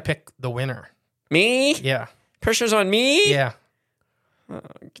 You got to pick the winner. Me? Yeah. Pressure's on me? Yeah.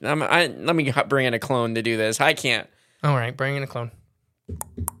 Let me bring in a clone to do this. I can't. All right. Bring in a clone.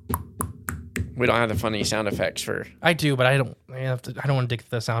 We don't have the funny sound effects for... I do, but I don't want to dig to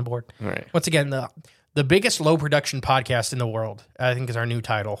the soundboard. All right. Once again, the biggest low production podcast in the world, I think, is our new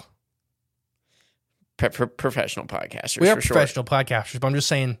title. Professional podcasters. We are for professional podcasters, but I'm just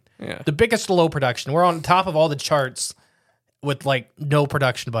saying the biggest low production. We're on top of all the charts with no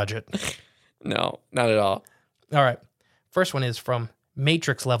production budget. No, not at all. All right. First one is from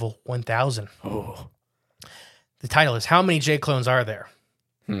Matrix Level 1000. Oh. The title is, How Many J Clones Are There?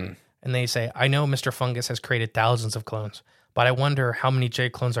 And they say, I know Mr. Fungus has created thousands of clones, but I wonder how many J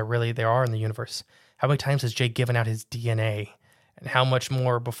clones there are in the universe. How many times has Jay given out his DNA? And how much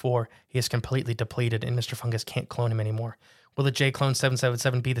more before he is completely depleted and Mr. Fungus can't clone him anymore? Will the J Clone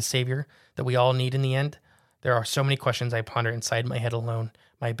 777 be the savior that we all need in the end? There are so many questions I ponder inside my head alone,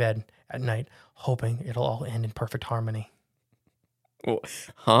 my bed, at night, hoping it'll all end in perfect harmony.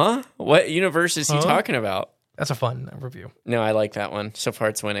 Huh? What universe is he talking about? That's a fun review. No, I like that one. So far,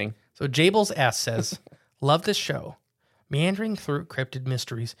 it's winning. So Jables S says, love this show. Meandering through cryptid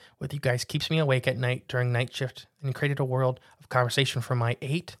mysteries with you guys keeps me awake at night during night shift and created a world of conversation for my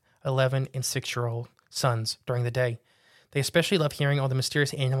 8, 11, and 6-year-old sons during the day. They especially love hearing all the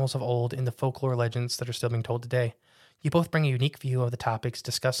mysterious animals of old and the folklore legends that are still being told today. You both bring a unique view of the topics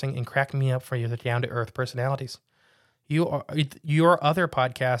discussing and cracking me up for your down-to-earth personalities. Your other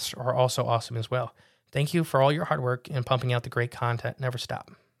podcasts are also awesome as well. Thank you for all your hard work and pumping out the great content. Never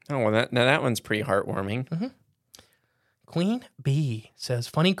stop. Oh, well, that one's pretty heartwarming. Mm-hmm. Queen B says,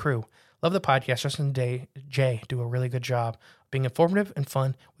 funny crew. Love the podcast. Justin and Jay do a really good job being informative and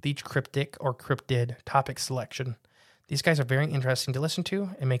fun with each cryptic or cryptid topic selection. These guys are very interesting to listen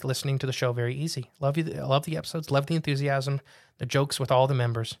to and make listening to the show very easy. Love the episodes. Love the enthusiasm. The jokes with all the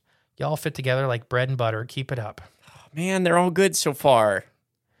members. Y'all fit together like bread and butter. Keep it up. Oh, man, they're all good so far.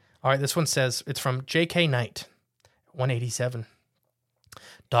 All right, this one says, it's from JK Knight, 187.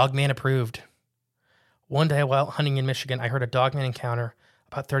 Dogman approved. One day while hunting in Michigan, I heard a dogman encounter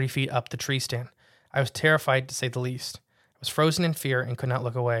about 30 feet up the tree stand. I was terrified, to say the least. I was frozen in fear and could not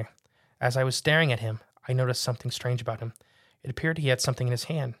look away. As I was staring at him, I noticed something strange about him. It appeared he had something in his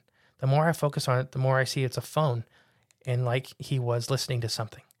hand. The more I focus on it, the more I see it's a phone, and like he was listening to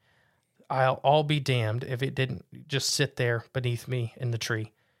something. I'll be damned if it didn't just sit there beneath me in the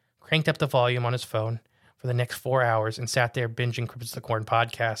tree. Cranked up the volume on his phone for the next 4 hours and sat there binging Cryptids the Corn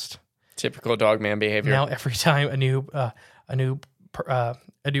podcast. Typical dogman behavior. Now every time a new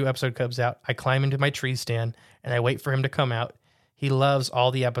episode comes out, I climb into my tree stand and I wait for him to come out. He loves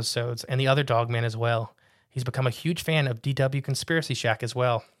all the episodes and the other dogman as well. He's become a huge fan of DW Conspiracy Shack as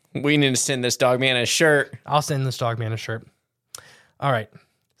well. We need to send this dogman a shirt. I'll send this dogman a shirt. All right.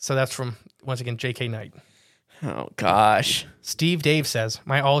 So that's from, once again, JK Knight. Oh, gosh. Steve Dave says,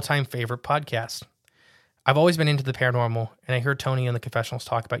 my all-time favorite podcast. I've always been into the paranormal, and I heard Tony and the Confessionals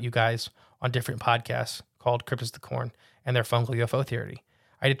talk about you guys on different podcasts called Cryptids the Corn and their fungal UFO theory.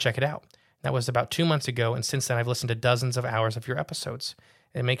 I had to check it out. That was about 2 months ago, and since then I've listened to dozens of hours of your episodes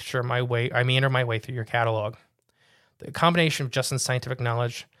and make sure I meander my way through your catalog. The combination of Justin's scientific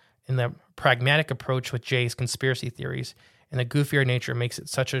knowledge and the pragmatic approach with Jay's conspiracy theories and the goofier nature makes it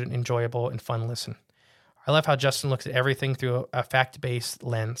such an enjoyable and fun listen. I love how Justin looks at everything through a fact-based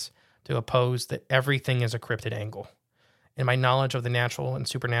lens to oppose that everything is a cryptid angle. And my knowledge of the natural and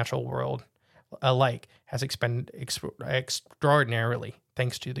supernatural world alike has expanded extraordinarily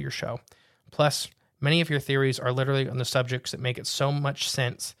thanks to your show. Plus, many of your theories are literally on the subjects that make it so much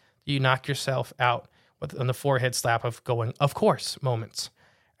sense that you knock yourself out on the forehead slap of going, of course, moments,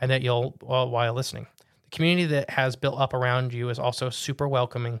 and that you'll while listening. The community that has built up around you is also super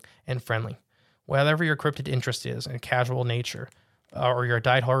welcoming and friendly. Whatever your cryptid interest is in a casual nature, or you're a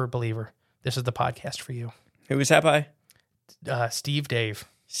diehard horror believer, this is the podcast for you. Who was that by? Steve Dave.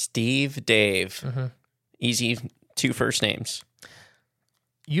 Steve Dave. Mm-hmm. Easy 2 first names.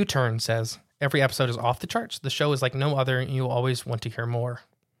 U-Turn says, every episode is off the charts. The show is like no other, and you will always want to hear more.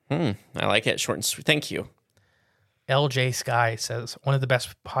 I like it. Short and sweet. Thank you. LJ Sky says, one of the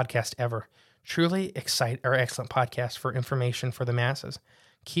best podcasts ever. Truly excellent podcast for information for the masses.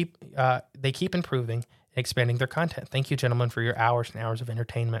 They keep improving and expanding their content. Thank you, gentlemen, for your hours and hours of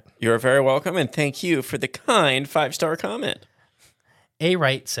entertainment. You're very welcome, and thank you for the kind 5-star comment. A.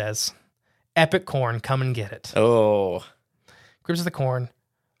 Wright says, epic corn, come and get it. Oh. Cribs of the Corn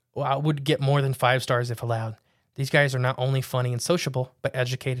would get more than 5 stars if allowed. These guys are not only funny and sociable, but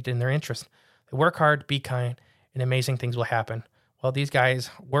educated in their interest. They work hard, be kind, and amazing things will happen. Well, these guys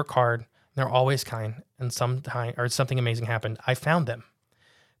work hard, and they're always kind, and something amazing happened. I found them.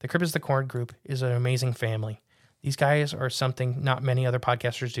 The Cribs of the Corn group is an amazing family. These guys are something not many other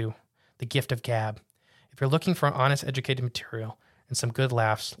podcasters do. The gift of gab. If you're looking for honest, educated material and some good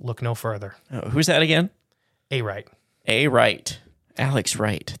laughs, look no further. Oh, who's that again? A. Wright. A. Wright. Alex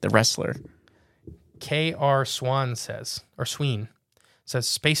Wright, the wrestler. K.R. Sween says,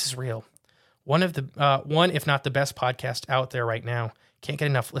 space is real. One, if not the best podcast out there right now. Can't get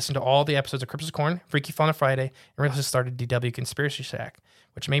enough. Listen to all the episodes of Cribs of Corn, Freaky Fun on Friday, and recently started DW Conspiracy Shack,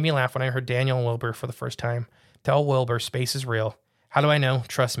 which made me laugh when I heard Daniel and Wilbur for the first time. Tell Wilbur space is real. How do I know?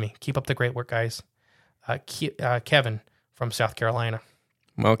 Trust me. Keep up the great work, guys. Kevin from South Carolina.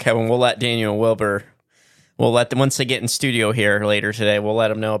 Well, Kevin, we'll let Daniel and Wilbur, once they get in studio here later today, we'll let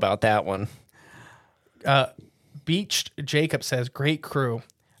them know about that one. Beached Jacob says, great crew.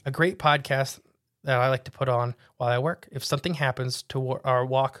 A great podcast that I like to put on while I work. If something happens to or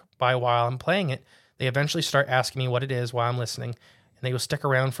walk by while I'm playing it, they eventually start asking me what it is while I'm listening, and they will stick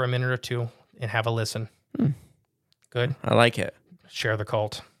around for a minute or two and have a listen. Good. I like it. Share the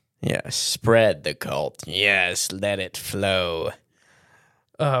cult. Yes, spread the cult. Yes, let it flow.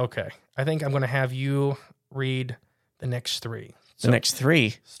 Okay. I think I'm going to have you read the next 3. So the next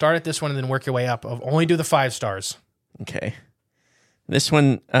 3? Start at this one and then work your way up. Only do the 5 stars. Okay. This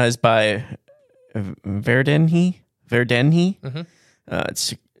one is by Verdenhi. Mm-hmm.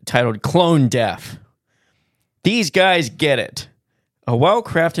 It's titled Clone Deaf. These guys get it. A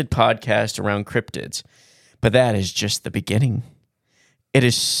well-crafted podcast around cryptids. But that is just the beginning.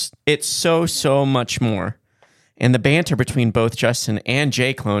 It's so much more. And the banter between both Justin and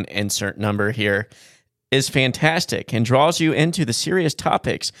J-Clone, insert number here, is fantastic and draws you into the serious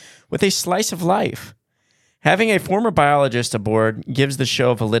topics with a slice of life. Having a former biologist aboard gives the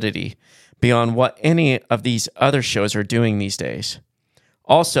show validity beyond what any of these other shows are doing these days.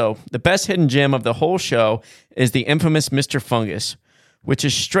 Also, the best hidden gem of the whole show is the infamous Mr. Fungus, which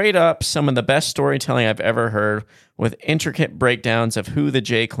is straight up some of the best storytelling I've ever heard, with intricate breakdowns of who the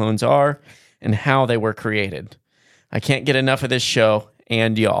J-Clones are and how they were created. I can't get enough of this show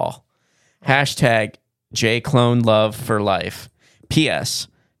and y'all. Hashtag J-Clone love for life. P.S.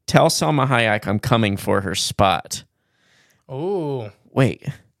 Tell Salma Hayek I'm coming for her spot. Oh. Wait.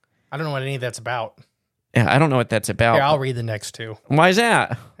 I don't know what any of that's about. Yeah, I don't know what that's about. Here, I'll read the next 2. Why is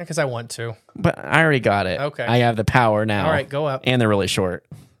that? Because I want to. But I already got it. Okay. I have the power now. All right, go up. And they're really short.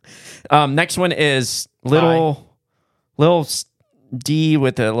 Next one is little D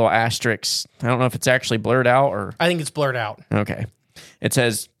with a little asterisk. I don't know if it's actually blurred out or... I think it's blurred out. Okay. It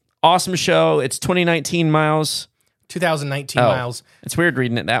says, awesome show. It's 2019 miles. 2019 miles. It's weird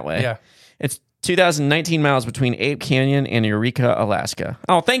reading it that way. Yeah. It's 2019 miles between Ape Canyon and Eureka, Alaska.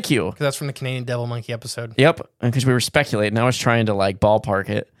 Oh, thank you. Because that's from the Canadian Devil Monkey episode. Yep. Because we were speculating. I was trying to ballpark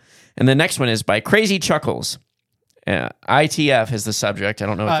it. And the next one is by Crazy Chuckles. ITF is the subject. I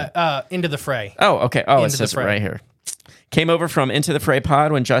don't know. Into the Fray. Oh, okay. Oh, Into it says the it Fray. right here. Came over from Into the Fray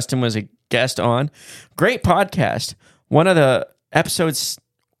pod when Justin was a guest on. Great podcast. One of the episodes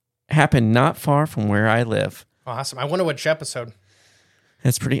happened not far from where I live. Awesome. I wonder which episode.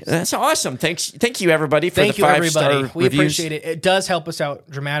 That's awesome. Thank you everybody for the 5-star We reviews. appreciate it. It does help us out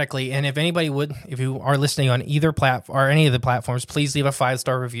dramatically. And if you are listening on either platform or any of the platforms, please leave a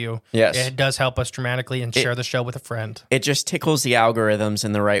 5-star review. Yes. It does help us dramatically and share the show with a friend. It just tickles the algorithms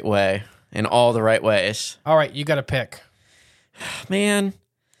in the right way. in all the right ways. All right, you got to pick. Man,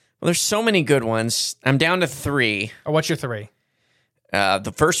 well, there's so many good ones. I'm down to 3. Or what's your 3?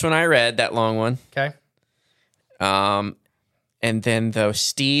 The first one I read, that long one. Okay. And then the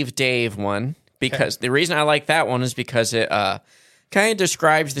Steve Dave one, because the reason I like that one is because it kind of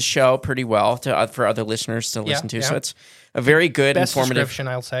describes the show pretty well for other listeners to listen to. Yeah. So it's a very good, best informative description,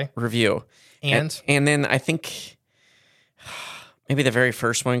 I'll say. Review. And then I think maybe the very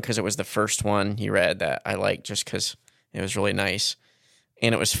first one, because it was the first one you read that I liked just because it was really nice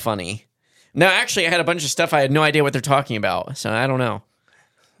and it was funny. No, actually, I had a bunch of stuff I had no idea what they're talking about, so I don't know.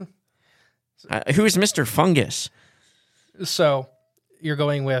 Who is Mr. Fungus? So you're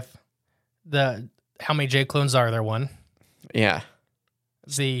going with the how many J clones are there one? Yeah.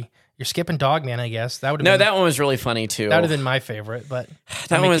 You're skipping Dogman, I guess. That would that one was really funny too. That would have been my favorite, but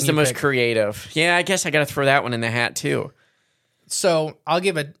that one was the most creative. Yeah, I guess I got to throw that one in the hat too. So I'll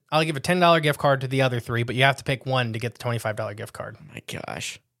give a $10 gift card to the other 3, but you have to pick one to get the $25 gift card. Oh my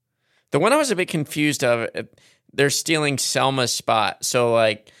gosh. The one I was a bit confused of, they're stealing Selma's spot. So,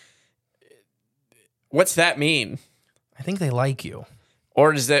 like, what's that mean? I think they like you.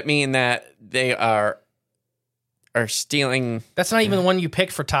 Or does that mean that they are stealing? That's not even the one you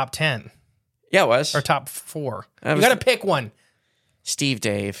picked for top 10. Yeah, it was. Or top 4. You got to pick one. Steve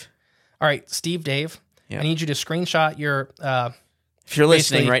Dave. All right, Steve Dave. Yeah. I need you to screenshot your... if you're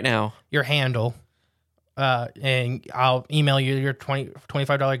listening right now. Your handle. And I'll email you your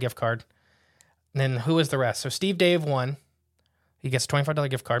 $25 gift card. And then who is the rest? So Steve Dave won. He gets a $25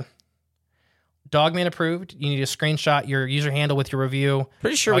 gift card. Dogman approved. You need to screenshot your user handle with your review.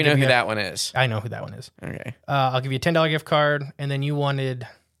 Pretty sure we know who that one is. I know who that one is. Okay. I'll give you a $10 gift card. And then you wanted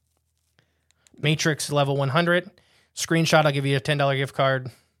Matrix level 100. Screenshot, I'll give you a $10 gift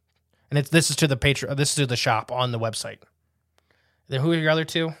card. And this is to the Patreon. This is to the shop on the website. Then who are your other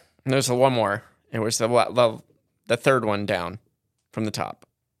 2? There's one more. It was the third one down from the top,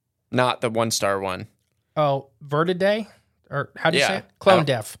 not the 1-star one. Oh, Vertiday? Or how do you say it? Clone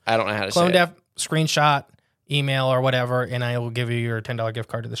Def. I don't know how to say it. Clone Def, screenshot, email, or whatever, and I will give you your $10 gift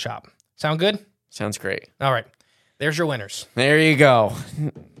card to the shop. Sound good? Sounds great. All right. There's your winners. There you go.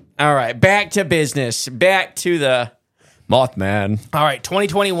 All right. Back to business. Back to the Mothman. All right.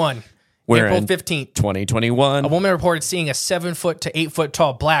 2021. April 15th. 2021. A woman reported seeing a 7-foot to 8-foot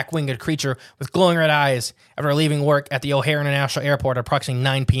tall black winged creature with glowing red eyes after leaving work at the O'Hare International Airport at approximately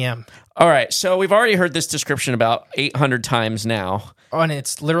 9 p.m. All right, so we've already heard this description about 800 times now. Oh, and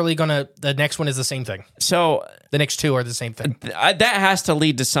it's literally the next one is the same thing. So the next 2 are the same thing. That has to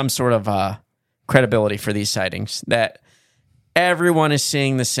lead to some sort of credibility for these sightings, that everyone is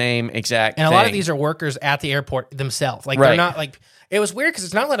seeing the same exact thing. And a lot of these are workers at the airport themselves. Like, they're not like... It was weird because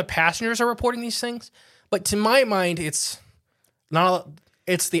it's not a lot of passengers are reporting these things, but to my mind, it's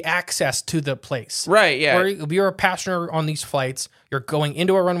the access to the place. Right, yeah. Where if you're a passenger on these flights, you're going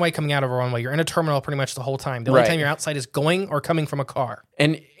into a runway, coming out of a runway. You're in a terminal pretty much the whole time. The only time you're outside is going or coming from a car.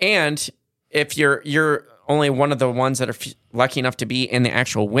 And if you're only one of the ones that are lucky enough to be in the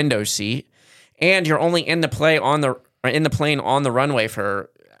actual window seat, and you're only in the plane on the runway for,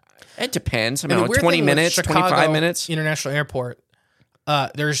 it depends. I mean, 20 minutes, Chicago 25 minutes. International Airport.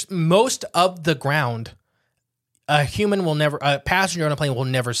 There's most of the ground a passenger on a plane will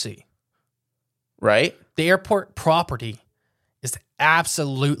never see. Right. The airport property is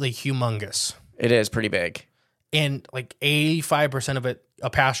absolutely humongous. It is pretty big. And like 85% of it, a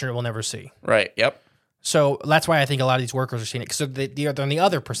passenger will never see. Right. Yep. So that's why I think a lot of these workers are seeing it, because they're on the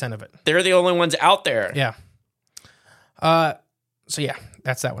other percent of it. They're the only ones out there. Yeah. So yeah,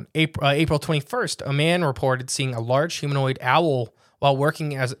 that's that one. April 21st, a man reported seeing a large humanoid owl while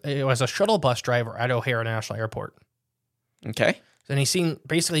working as a shuttle bus driver at O'Hare International Airport. Okay. And he said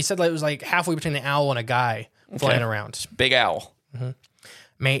that it was like halfway between an owl and a guy flying around. Big owl. Mm-hmm.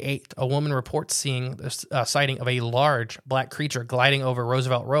 May 8th, a woman reports seeing this sighting of a large black creature gliding over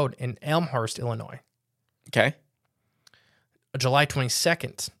Roosevelt Road in Elmhurst, Illinois. Okay. July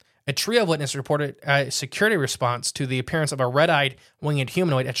 22nd, a trio of witnesses reported a security response to the appearance of a red-eyed winged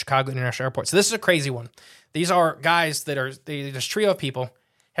humanoid at Chicago International Airport. So this is a crazy one. These are guys this trio of people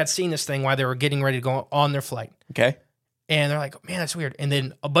had seen this thing while they were getting ready to go on their flight. Okay. And they're like, man, that's weird. And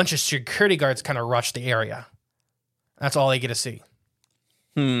then a bunch of security guards kind of rush the area. That's all they get to see.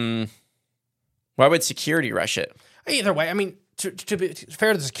 Why would security rush it? Either way, I mean, to be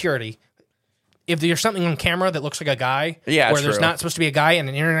fair to the security, if there's something on camera that looks like a guy, where there's not supposed to be a guy in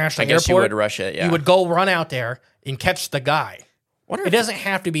an international airport, you would rush it. Yeah. You would go run out there and catch the guy. It doesn't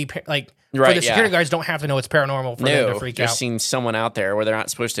have to be like for the security guards don't have to know it's paranormal for them to freak out. You're seeing someone out there where they're not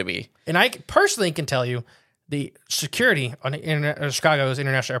supposed to be. And I personally can tell you The security on Chicago's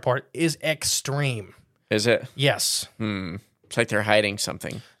International Airport is extreme. Is it? Yes. It's like they're hiding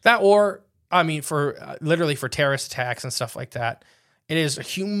something. That or, I mean, for literally for terrorist attacks and stuff like that. It is a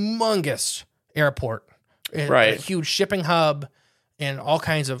humongous airport. Right. A huge shipping hub and all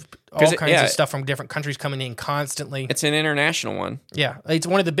kinds of stuff from different countries coming in constantly. It's an international one. Yeah. It's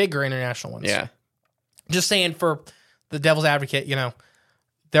one of the bigger international ones. Yeah. Just saying, for the devil's advocate,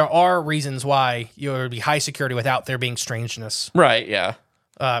 there are reasons why you would be high security without there being strangeness. Right, yeah.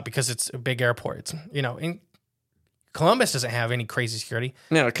 Because it's a big airport. It's, in Columbus doesn't have any crazy security.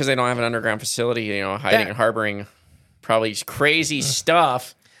 No, because they don't have an underground facility, hiding and harboring probably crazy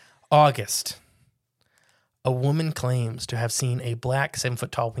stuff. August. A woman claims to have seen a black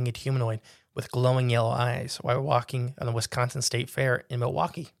 7-foot-tall winged humanoid with glowing yellow eyes while walking on the Wisconsin State Fair in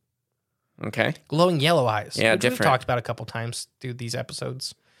Milwaukee. Okay. Glowing yellow eyes. Yeah, which different. We've talked about a couple times through these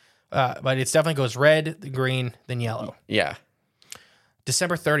episodes. But it definitely goes red, green, then yellow. Yeah.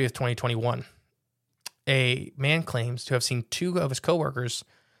 December 30th, 2021. A man claims to have seen 2 of his coworkers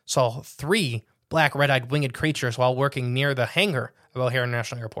saw 3 black red-eyed winged creatures while working near the hangar of O'Hare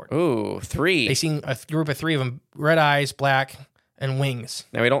International Airport. Ooh, 3. They seen a group of 3 of them, red eyes, black, and wings.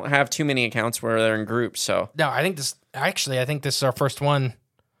 Now, we don't have too many accounts where they're in groups, so. No, I think this is our first one,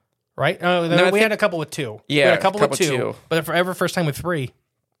 right? We had a couple with 2. Yeah, we had a couple with 2, 2. but forever first time with 3.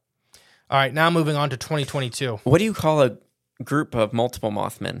 All right, now moving on to 2022. What do you call a group of multiple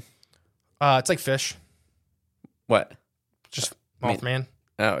Mothmen? It's like fish, What? just Mothman.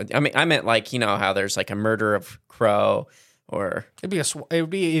 I meant like, how there's like a murder of crow or It would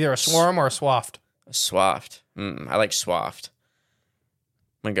be either a swarm or a swaft. a swaft. I like swaft.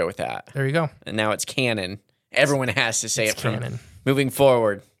 I'm going to go with that. There you go. And now it's canon. Everyone has to say It's it from canon. moving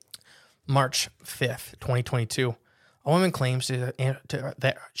forward. March 5th, 2022. A woman claims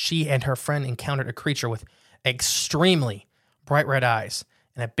that she and her friend encountered a creature with extremely bright red eyes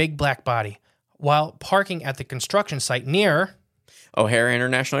and a big black body while parking at the construction site near... O'Hare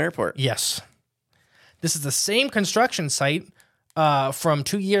International Airport. Yes. This is the same construction site from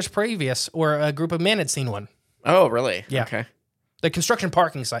 2 years previous where a group of men had seen one. Oh, really? Yeah. Okay. The construction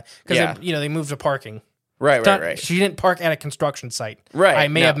parking site. Because, they moved to parking. Right. She didn't park at a construction site. Right. I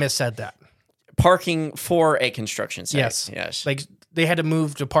may have missaid that. Parking for a construction site. Yes. Like, they had to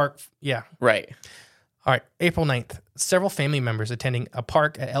move to park. Yeah. Right. All right. April 9th. Several family members attending a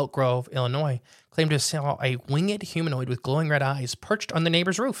park at Elk Grove, Illinois, claimed to saw a winged humanoid with glowing red eyes perched on the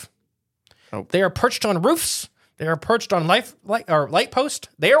neighbor's roof. Oh. They are perched on roofs. They are perched on light post.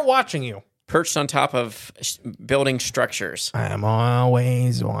 They are watching you. Perched on top of building structures. I'm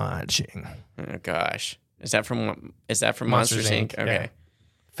always watching. Oh, gosh. Is that from Monsters, Inc? Okay. Yeah.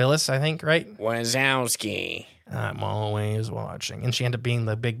 Phyllis, I think, right? Wazowski. I'm always watching. And she ended up being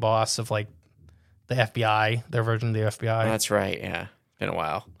the big boss of, like, the FBI, their version of the FBI. That's right, yeah. Been a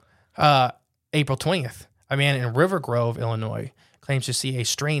while. April 20th. A man in River Grove, Illinois, claims to see a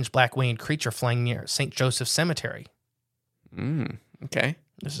strange black-winged creature flying near St. Joseph's Cemetery. Okay.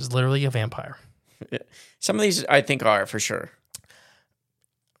 This is literally a vampire. Some of these I think are, for sure.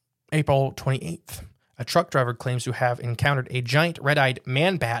 April 28th. A truck driver claims to have encountered a giant red-eyed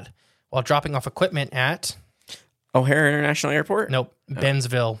man-bat while dropping off equipment at... O'Hare International Airport? Nope.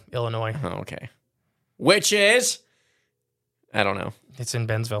 Bennsville, Illinois. Oh, okay. Which is? I don't know. It's in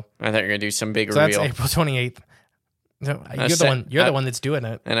Bennsville. I thought you were going to do some big So reveal. that's April 28th. No, you're the one that's doing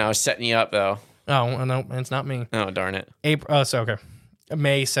it. And I was setting you up, though. Oh, no, it's not me. Oh, darn it. Okay.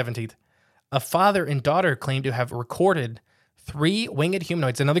 May 17th. A father and daughter claim to have recorded 3 winged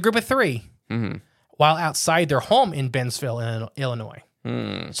humanoids, another group of 3, while outside their home in Bennsville, Illinois.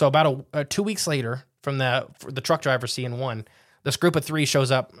 So about 2 weeks later, from the truck driver seeing one, this group of 3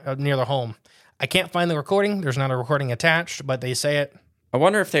 shows up near their home. I can't find the recording. There's not a recording attached, but they say it. I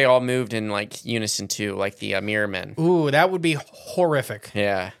wonder if they all moved in like unison too, like the Mirror Men. Ooh, that would be horrific.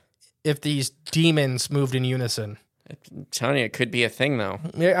 Yeah. If these demons moved in unison. I'm telling you, it could be a thing though.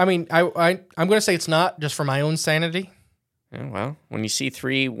 Yeah, I mean, I'm going to say it's not, just for my own sanity. Yeah, well, when you see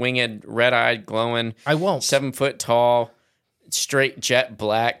 3 winged, red-eyed, glowing, I won't. 7-foot tall, straight jet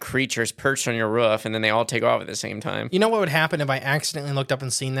black creatures perched on your roof, and then they all take off at the same time. You know what would happen if I accidentally looked up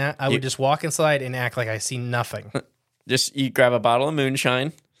and seen that? I would just walk inside and act like I see nothing. Just you grab a bottle of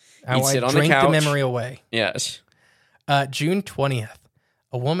moonshine. I You'd sit on the drink couch. the memory away. Yes. June 20th.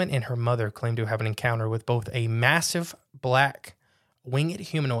 A woman and her mother claim to have an encounter with both a massive black winged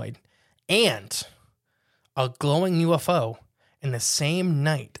humanoid and a glowing UFO in the same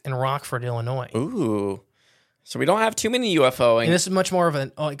night in Rockford, Illinois. Ooh. So we don't have too many UFO. And this is much more of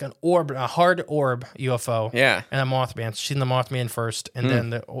an orb, a hard orb UFO. Yeah. And a Mothman. She's seen the Mothman first and then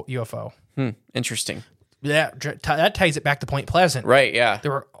the UFO. Interesting. that ties it back to Point Pleasant. Right, yeah. They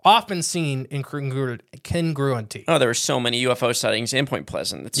were often seen incongruity. Oh, there were so many UFO sightings in Point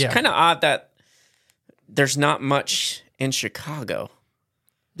Pleasant. It's Yeah. kind of odd that there's not much in Chicago.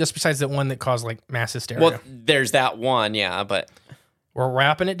 Just besides that one that caused like mass hysteria. Well, there's that one, yeah, but We're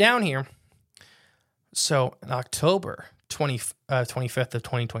wrapping it down here. So, in October 25th of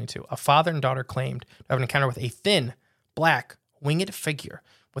 2022, a father and daughter claimed to have an encounter with a thin, black, winged figure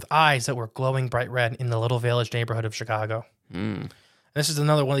with eyes that were glowing bright red in the Little Village neighborhood of Chicago. This is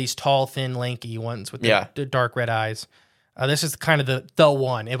another one of these tall, thin, lanky ones with the dark red eyes. This is kind of the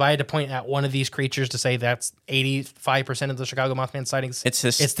one. If I had to point at one of these creatures to say that's 85% of the Chicago Mothman sightings, it's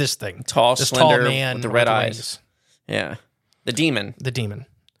this thing. Tall, this slender, tall man with the red eyes. wings. Yeah. The demon. The demon.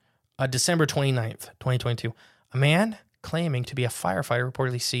 December 29th, 2022, a man claiming to be a firefighter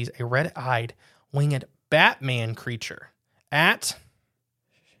reportedly sees a red-eyed, winged Batman creature at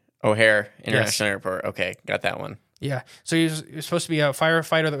O'Hare International Airport. Okay, got that one. Yeah. So he was supposed to be a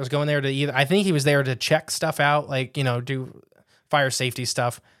firefighter that was going there to I think he was there to check stuff out, like, do fire safety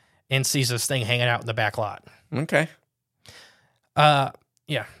stuff, and sees this thing hanging out in the back lot. Okay.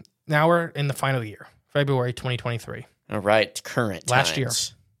 Yeah. Now we're in the final year, February 2023. All right, current Last year.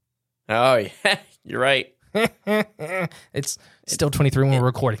 times. Oh, yeah, you're right. It's still 23 when we're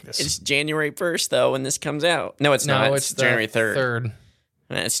recording this. It's January 1st, though, when this comes out. No, it's not. It's January 3rd.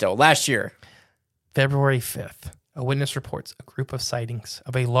 It's still last year. February 5th, a witness reports a group of sightings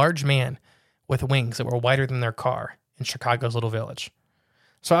of a large man with wings that were wider than their car in Chicago's Little Village.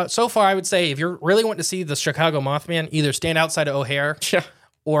 So far, I would say if you're really wanting to see the Chicago Mothman, either stand outside of O'Hare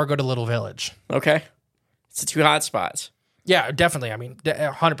or go to Little Village. Okay. It's the two hot spots. Yeah, definitely. I mean,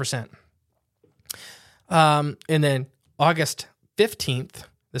 100%. And then August 15th,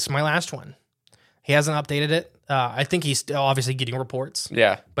 this is my last one. He hasn't updated it. I think he's still obviously getting reports.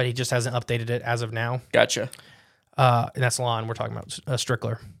 Yeah. But he just hasn't updated it as of now. Gotcha. And that's Lon. We're talking about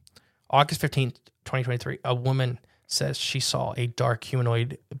Strickler. August 15th, 2023, a woman says she saw a dark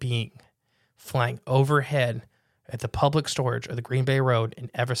humanoid being flying overhead at the public storage of the Green Bay Road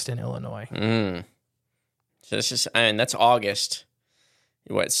in Evanston, Illinois. So this is, that's August.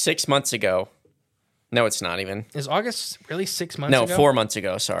 What, 6 months ago? No, it's not even. Is August really 6 months ago? No, 4 months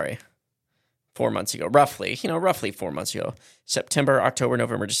ago, sorry. 4 months ago, roughly 4 months ago. September, October,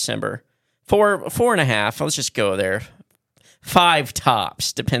 November, December. Four and a half. Let's just go there. 5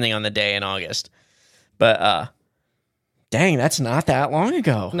 tops, depending on the day in August. But, dang, that's not that long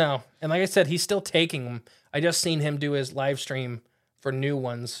ago. No. And like I said, he's still taking them. I just seen him do his live stream for new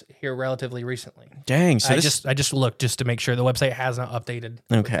ones here relatively recently. Dang. So I just looked just to make sure the website hasn't updated.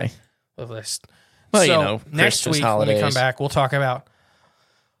 Okay. With this. Well, so next Christmas week holidays. when we come back, we'll talk about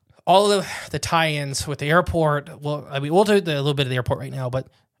all of the tie-ins with the airport. Well, I mean, we'll do a little bit of the airport right now, but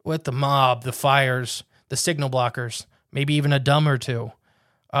with the mob, the fires, the signal blockers, maybe even a dumb or two,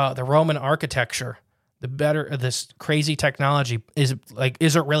 the Roman architecture, this crazy technology is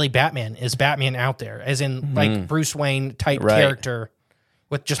it really Batman? Is Batman out there? As in like Bruce Wayne type character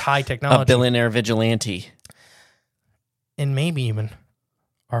with just high technology, a billionaire vigilante, and maybe even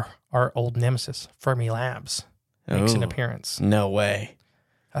our old nemesis Fermi Labs makes an appearance. No way.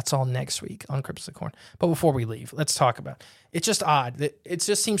 That's all next week on Cryptids of Corn. But before we leave, let's talk about it's just odd that it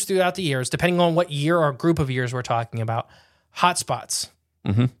just seems throughout the years, depending on what year or group of years we're talking about, hotspots.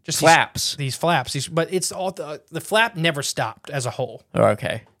 Mm-hmm. Just flaps. These flaps. But it's all the flap never stopped as a whole. Oh,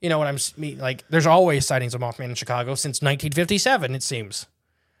 okay. You know what I'm mean? Like, there's always sightings of Mothman in Chicago since 1957, it seems.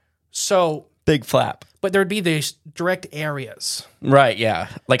 So big flap. But there'd be these direct areas. Right, yeah.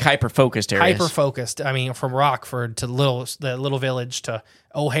 Like hyper-focused areas. Hyper-focused. I mean, from Rockford to the Little Village to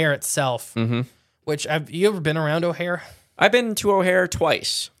O'Hare itself. Mm-hmm. Which, have you ever been around O'Hare? I've been to O'Hare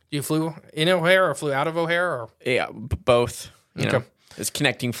twice. You flew in O'Hare or flew out of O'Hare? Or? Yeah, both. You know, it's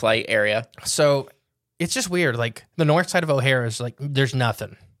connecting flight area. So it's just weird. Like, the north side of O'Hare is like, there's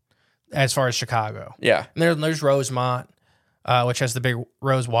nothing as far as Chicago. Yeah. And there's Rosemont, which has the big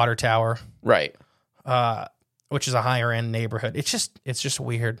Rose Water Tower. Right. Which is a higher end neighborhood. It's just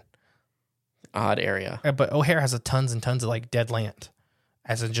weird. Odd area. But O'Hare has tons and tons of like dead land.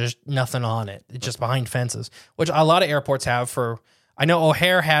 As in just nothing on it. It's just behind fences. Which a lot of airports have for, I know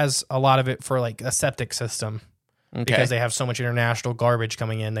O'Hare has a lot of it for like a septic system. Okay. Because they have so much international garbage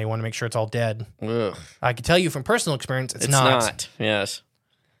coming in. They want to make sure it's all dead. Ugh. I can tell you from personal experience, it's not. Yes.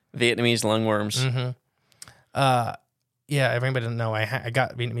 Vietnamese lungworms. Mm-hmm. Yeah, everybody didn't know. I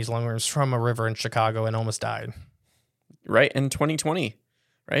got Vietnamese lungworms from a river in Chicago and almost died. Right, in 2020,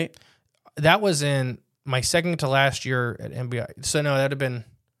 right? That was in my second to last year at MBI. So, no, that would have been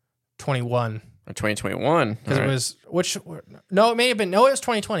 21. Or 2021. Because it was, it may have been, no, it was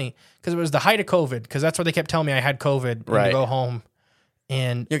 2020. Because it was the height of COVID. Because that's what they kept telling me I had COVID. Right. And to go home.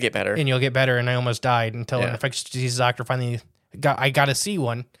 And you'll get better. And you'll get better. And I almost died until an infectious disease doctor finally I got to see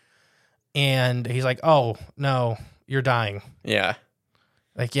one. And he's like, oh, no, you're dying. Yeah.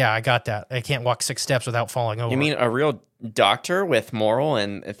 Like, yeah, I got that. I can't walk 6 steps without falling over. You mean a real doctor with moral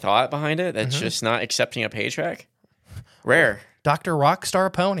and thought behind it that's just not accepting a paycheck? Rare. Dr.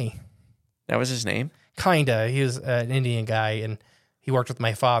 Rockstar Pony. That was his name? Kinda. He was an Indian guy, and he worked with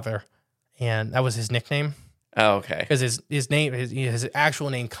my father, and that was his nickname. Oh, okay. Because his actual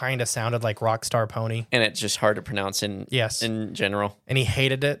name kind of sounded like Rockstar Pony. And it's just hard to pronounce in general. And he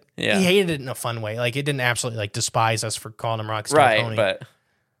hated it. Yeah. He hated it in a fun way. Like, it didn't absolutely, like, despise us for calling him Rockstar Pony. Right, but...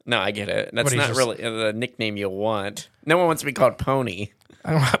 No, I get it. That's not really the nickname you want. No one wants to be called Pony.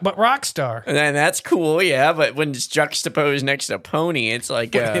 But Rockstar. And that's cool, yeah, but when it's juxtaposed next to Pony, it's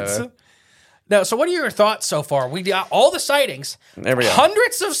like... No, so what are your thoughts so far? We got all the sightings. There we go.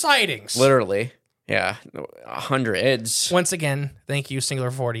 Hundreds of sightings. Literally. Yeah, hundreds. Once again, thank you, Singular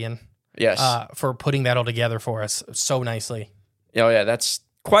Fortean. Yes. For putting that all together for us so nicely. Oh, yeah, that's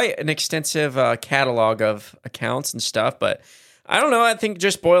quite an extensive catalog of accounts and stuff, but... I don't know. I think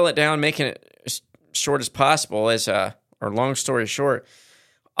just boil it down, making it as short as possible, or long story short,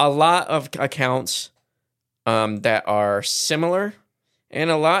 a lot of accounts that are similar and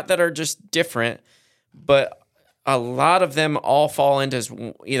a lot that are just different, but a lot of them all fall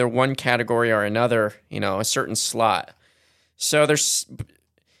into either one category or another, a certain slot. So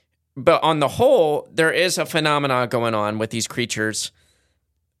but on the whole, there is a phenomena going on with these creatures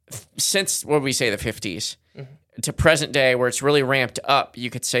since, what would we say, the 50s. To present day where it's really ramped up, you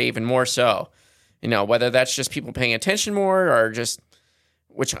could say even more so. Whether that's just people paying attention more or just,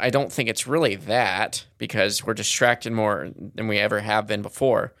 which I don't think it's really that, because we're distracted more than we ever have been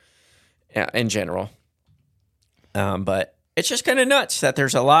before in general. But it's just kind of nuts that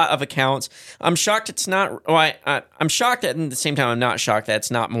there's a lot of accounts. I'm shocked it's not, I'm shocked that at the same time I'm not shocked that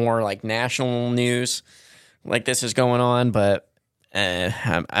it's not more like national news like this is going on, but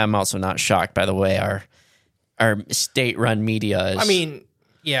I'm also not shocked by the way our state-run media is. I mean,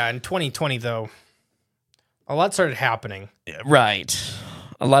 yeah, in 2020, though, a lot started happening. Right.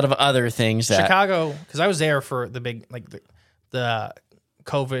 A lot of other things that... Chicago, because I was there for the big, like, the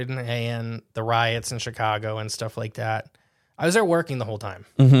COVID and the riots in Chicago and stuff like that. I was there working the whole time.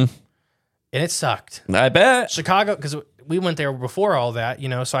 Mm-hmm. And it sucked. I bet. Chicago, because we went there before all that,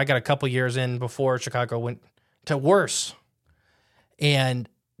 so I got a couple years in before Chicago went to worse. And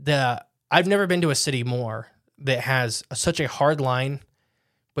I've never been to a city more that has such a hard line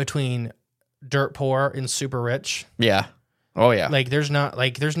between dirt poor and super rich. Yeah. Oh, yeah. Like, there's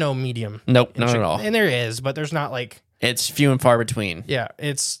no medium. Nope, not at all. And there is, but there's not like... It's few and far between. Yeah,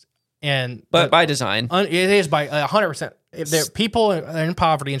 but by design. It is by 100%. People in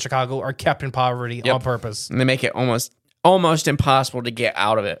poverty in Chicago are kept in poverty on purpose. And they make it almost impossible to get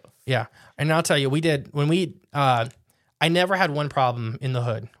out of it. Yeah. And I'll tell you, I never had one problem in the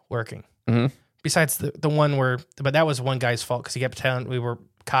hood working. Mm-hmm. Besides the one but that was one guy's fault because he kept telling we were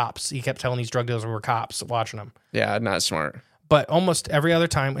cops. He kept telling these drug dealers we were cops watching them. Yeah, not smart. But almost every other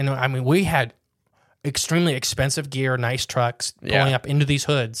time, we had extremely expensive gear, nice trucks pulling up into these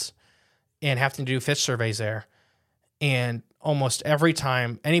hoods and having to do fish surveys there. And almost every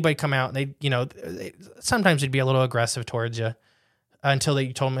time anybody come out, sometimes they'd be a little aggressive towards you until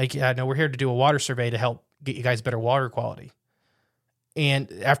they told me, no, we're here to do a water survey to help get you guys better water quality.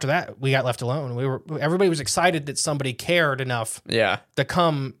 And after that, we got left alone. Everybody was excited that somebody cared enough to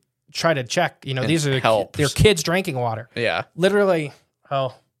come try to check. These are their kids drinking water. Yeah. Literally,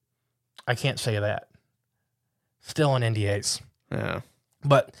 I can't say that. Still on NDAs. Yeah.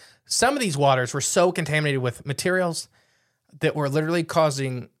 But some of these waters were so contaminated with materials that were literally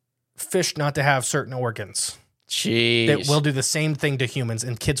causing fish not to have certain organs. Jeez. That will do the same thing to humans.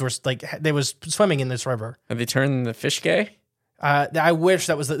 And kids were they was swimming in this river. Have they turned the fish gay? I wish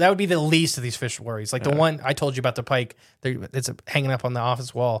that would be the least of these fish worries. Like the one I told you about the pike, it's hanging up on the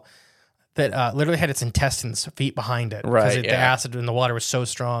office wall that literally had its intestines feet behind it. Right. Because the acid in the water was so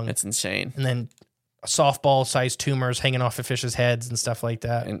strong. It's insane. And then softball-sized tumors hanging off of fish's heads and stuff like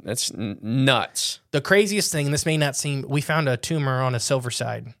that. And that's nuts. The craziest thing, this may not seem, we found a tumor on a silver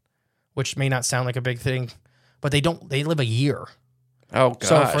side, which may not sound like a big thing, but they live a year. Oh, gosh.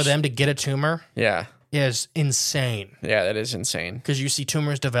 So for them to get a tumor... Yeah. Is insane. Yeah, that is insane. Because you see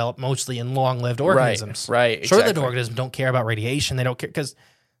tumors develop mostly in long-lived organisms. Right, exactly. Short-lived exactly. organisms don't care about radiation. They don't care because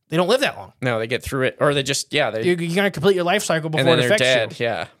they don't live that long. No, they get through it, or they just you're gonna complete your life cycle before and then it affects they're dead. you.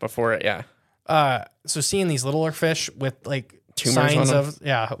 Yeah, before it. Yeah. So seeing these littler fish with like tumors signs on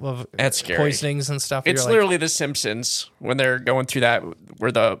them. of That's scary. poisonings and stuff. It's literally The Simpsons when they're going through that,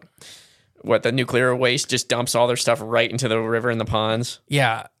 where the nuclear waste just dumps all their stuff right into the river and the ponds.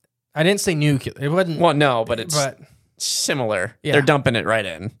 Yeah. I didn't say nuclear. It wasn't. Well, no, but it's similar. Yeah. They're dumping it right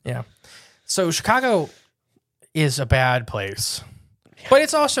in. Yeah. So Chicago is a bad place, but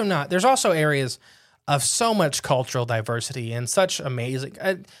it's also not. There's also areas of so much cultural diversity and such amazing.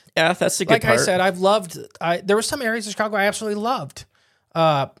 Yeah, that's the good part. Like I said, there were some areas of Chicago I absolutely loved.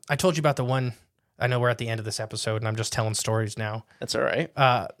 I told you about the one. I know we're at the end of this episode, and I'm just telling stories now. That's all right.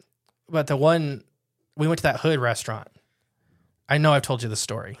 But the one, we went to that Hood restaurant. I know I've told you the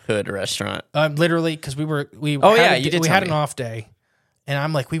story. Hood restaurant. Literally, because we had an off day, and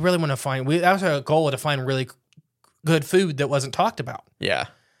I'm like, we really want to find. That was a goal, to find really good food that wasn't talked about. Yeah.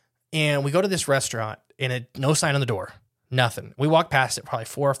 And we go to this restaurant, and no sign on the door, nothing. We walked past it probably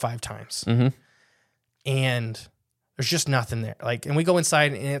 4 or 5 times, and there's just nothing there. Like, and we go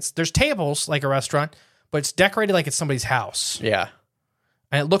inside, and there's tables like a restaurant, but it's decorated like it's somebody's house. Yeah.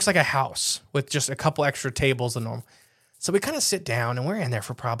 And it looks like a house with just a couple extra tables than normal. So we kind of sit down, and we're in there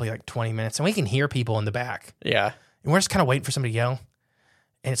for probably like 20 minutes, and we can hear people in the back. Yeah. And we're just kind of waiting for somebody to yell.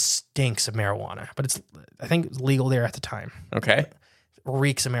 And it stinks of marijuana, but I think it was legal there at the time. Okay. It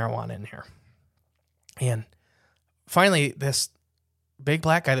reeks of marijuana in here. And finally, this big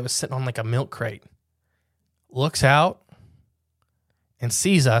black guy that was sitting on like a milk crate looks out and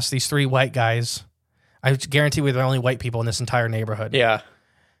sees us, these 3 white guys. I guarantee we're the only white people in this entire neighborhood. Yeah.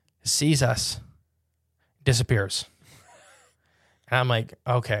 Sees us, disappears. And I'm like,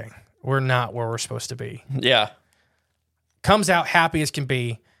 okay, we're not where we're supposed to be. Yeah. Comes out happy as can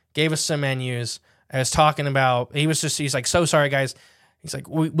be, gave us some menus. I was talking about, he's like, so sorry, guys. He's like,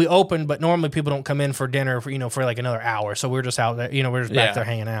 we opened, but normally people don't come in for dinner for like another hour. So we're just out there, we're just back there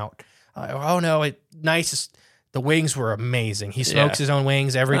hanging out. Oh no, the wings were amazing. He smokes his own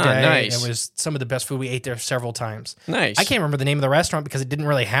wings every day. Nice. It was some of the best food. We ate there several times. Nice. I can't remember the name of the restaurant because it didn't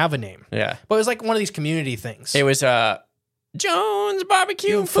really have a name. Yeah. But it was like one of these community things. It was Jones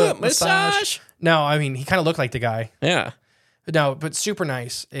Barbecue Foot Massage. No, I mean, he kind of looked like the guy. Yeah. No, but super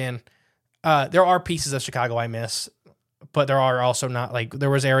nice. And there are pieces of Chicago I miss, but there are also not. Like, there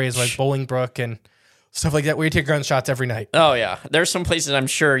was areas like Bolingbrook and stuff like that where you take gunshots every night. Oh, yeah. There's some places I'm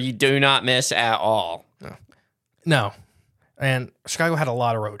sure you do not miss at all. No. And Chicago had a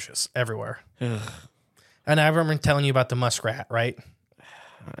lot of roaches everywhere. And I remember telling you about the muskrat, right?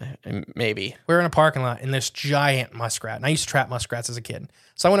 Maybe. We were in a parking lot and this giant muskrat. And I used to trap muskrats as a kid.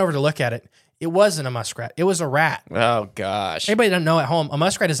 So I went over to look at it. It wasn't a muskrat. It was a rat. Oh, gosh. Anybody doesn't know at home, a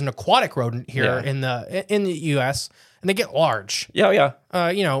muskrat is an aquatic rodent here in the U.S., and they get large. Yeah.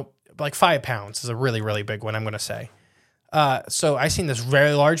 Like 5 pounds is a really, really big one, I'm going to say. So I seen this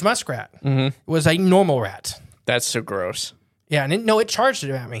very large muskrat. Mm-hmm. It was a normal rat. That's so gross. Yeah, and it charged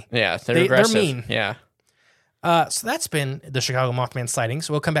it at me. Yeah, they're aggressive. They're mean. Yeah. So that's been the Chicago Mothman sightings.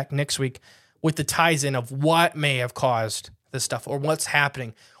 We'll come back next week with the ties in of what may have caused this stuff or what's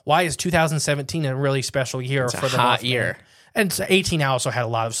happening. Why is 2017 a really special year for the hot Mothman? year? And 18 also had a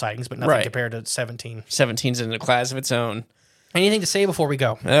lot of sightings, but nothing compared to 17. 17's in a class of its own. Anything to say before we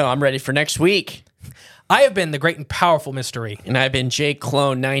go? Oh, I'm ready for next week. I have been the great and powerful Mystery. And I've been Jake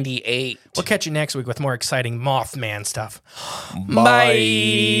Clone 98. We'll catch you next week with more exciting Mothman stuff.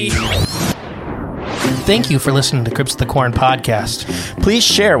 Bye. Thank you for listening to Crips of the Corn podcast. Please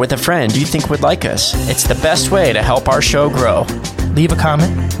share with a friend you think would like us. It's the best way to help our show grow. Leave a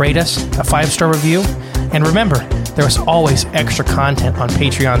comment, rate us, a 5-star review, and remember, there is always extra content on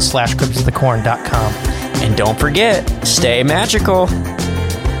Patreon/CripsOfTheCorn.com. And don't forget, stay magical.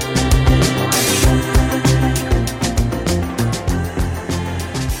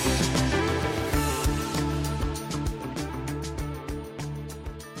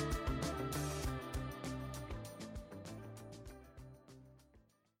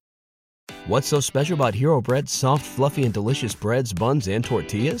 What's so special about Hero Bread's soft, fluffy, and delicious breads, buns, and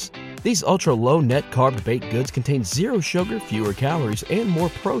tortillas? These ultra-low net-carb baked goods contain zero sugar, fewer calories, and more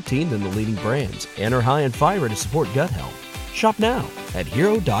protein than the leading brands, and are high in fiber to support gut health. Shop now at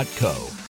Hero.co.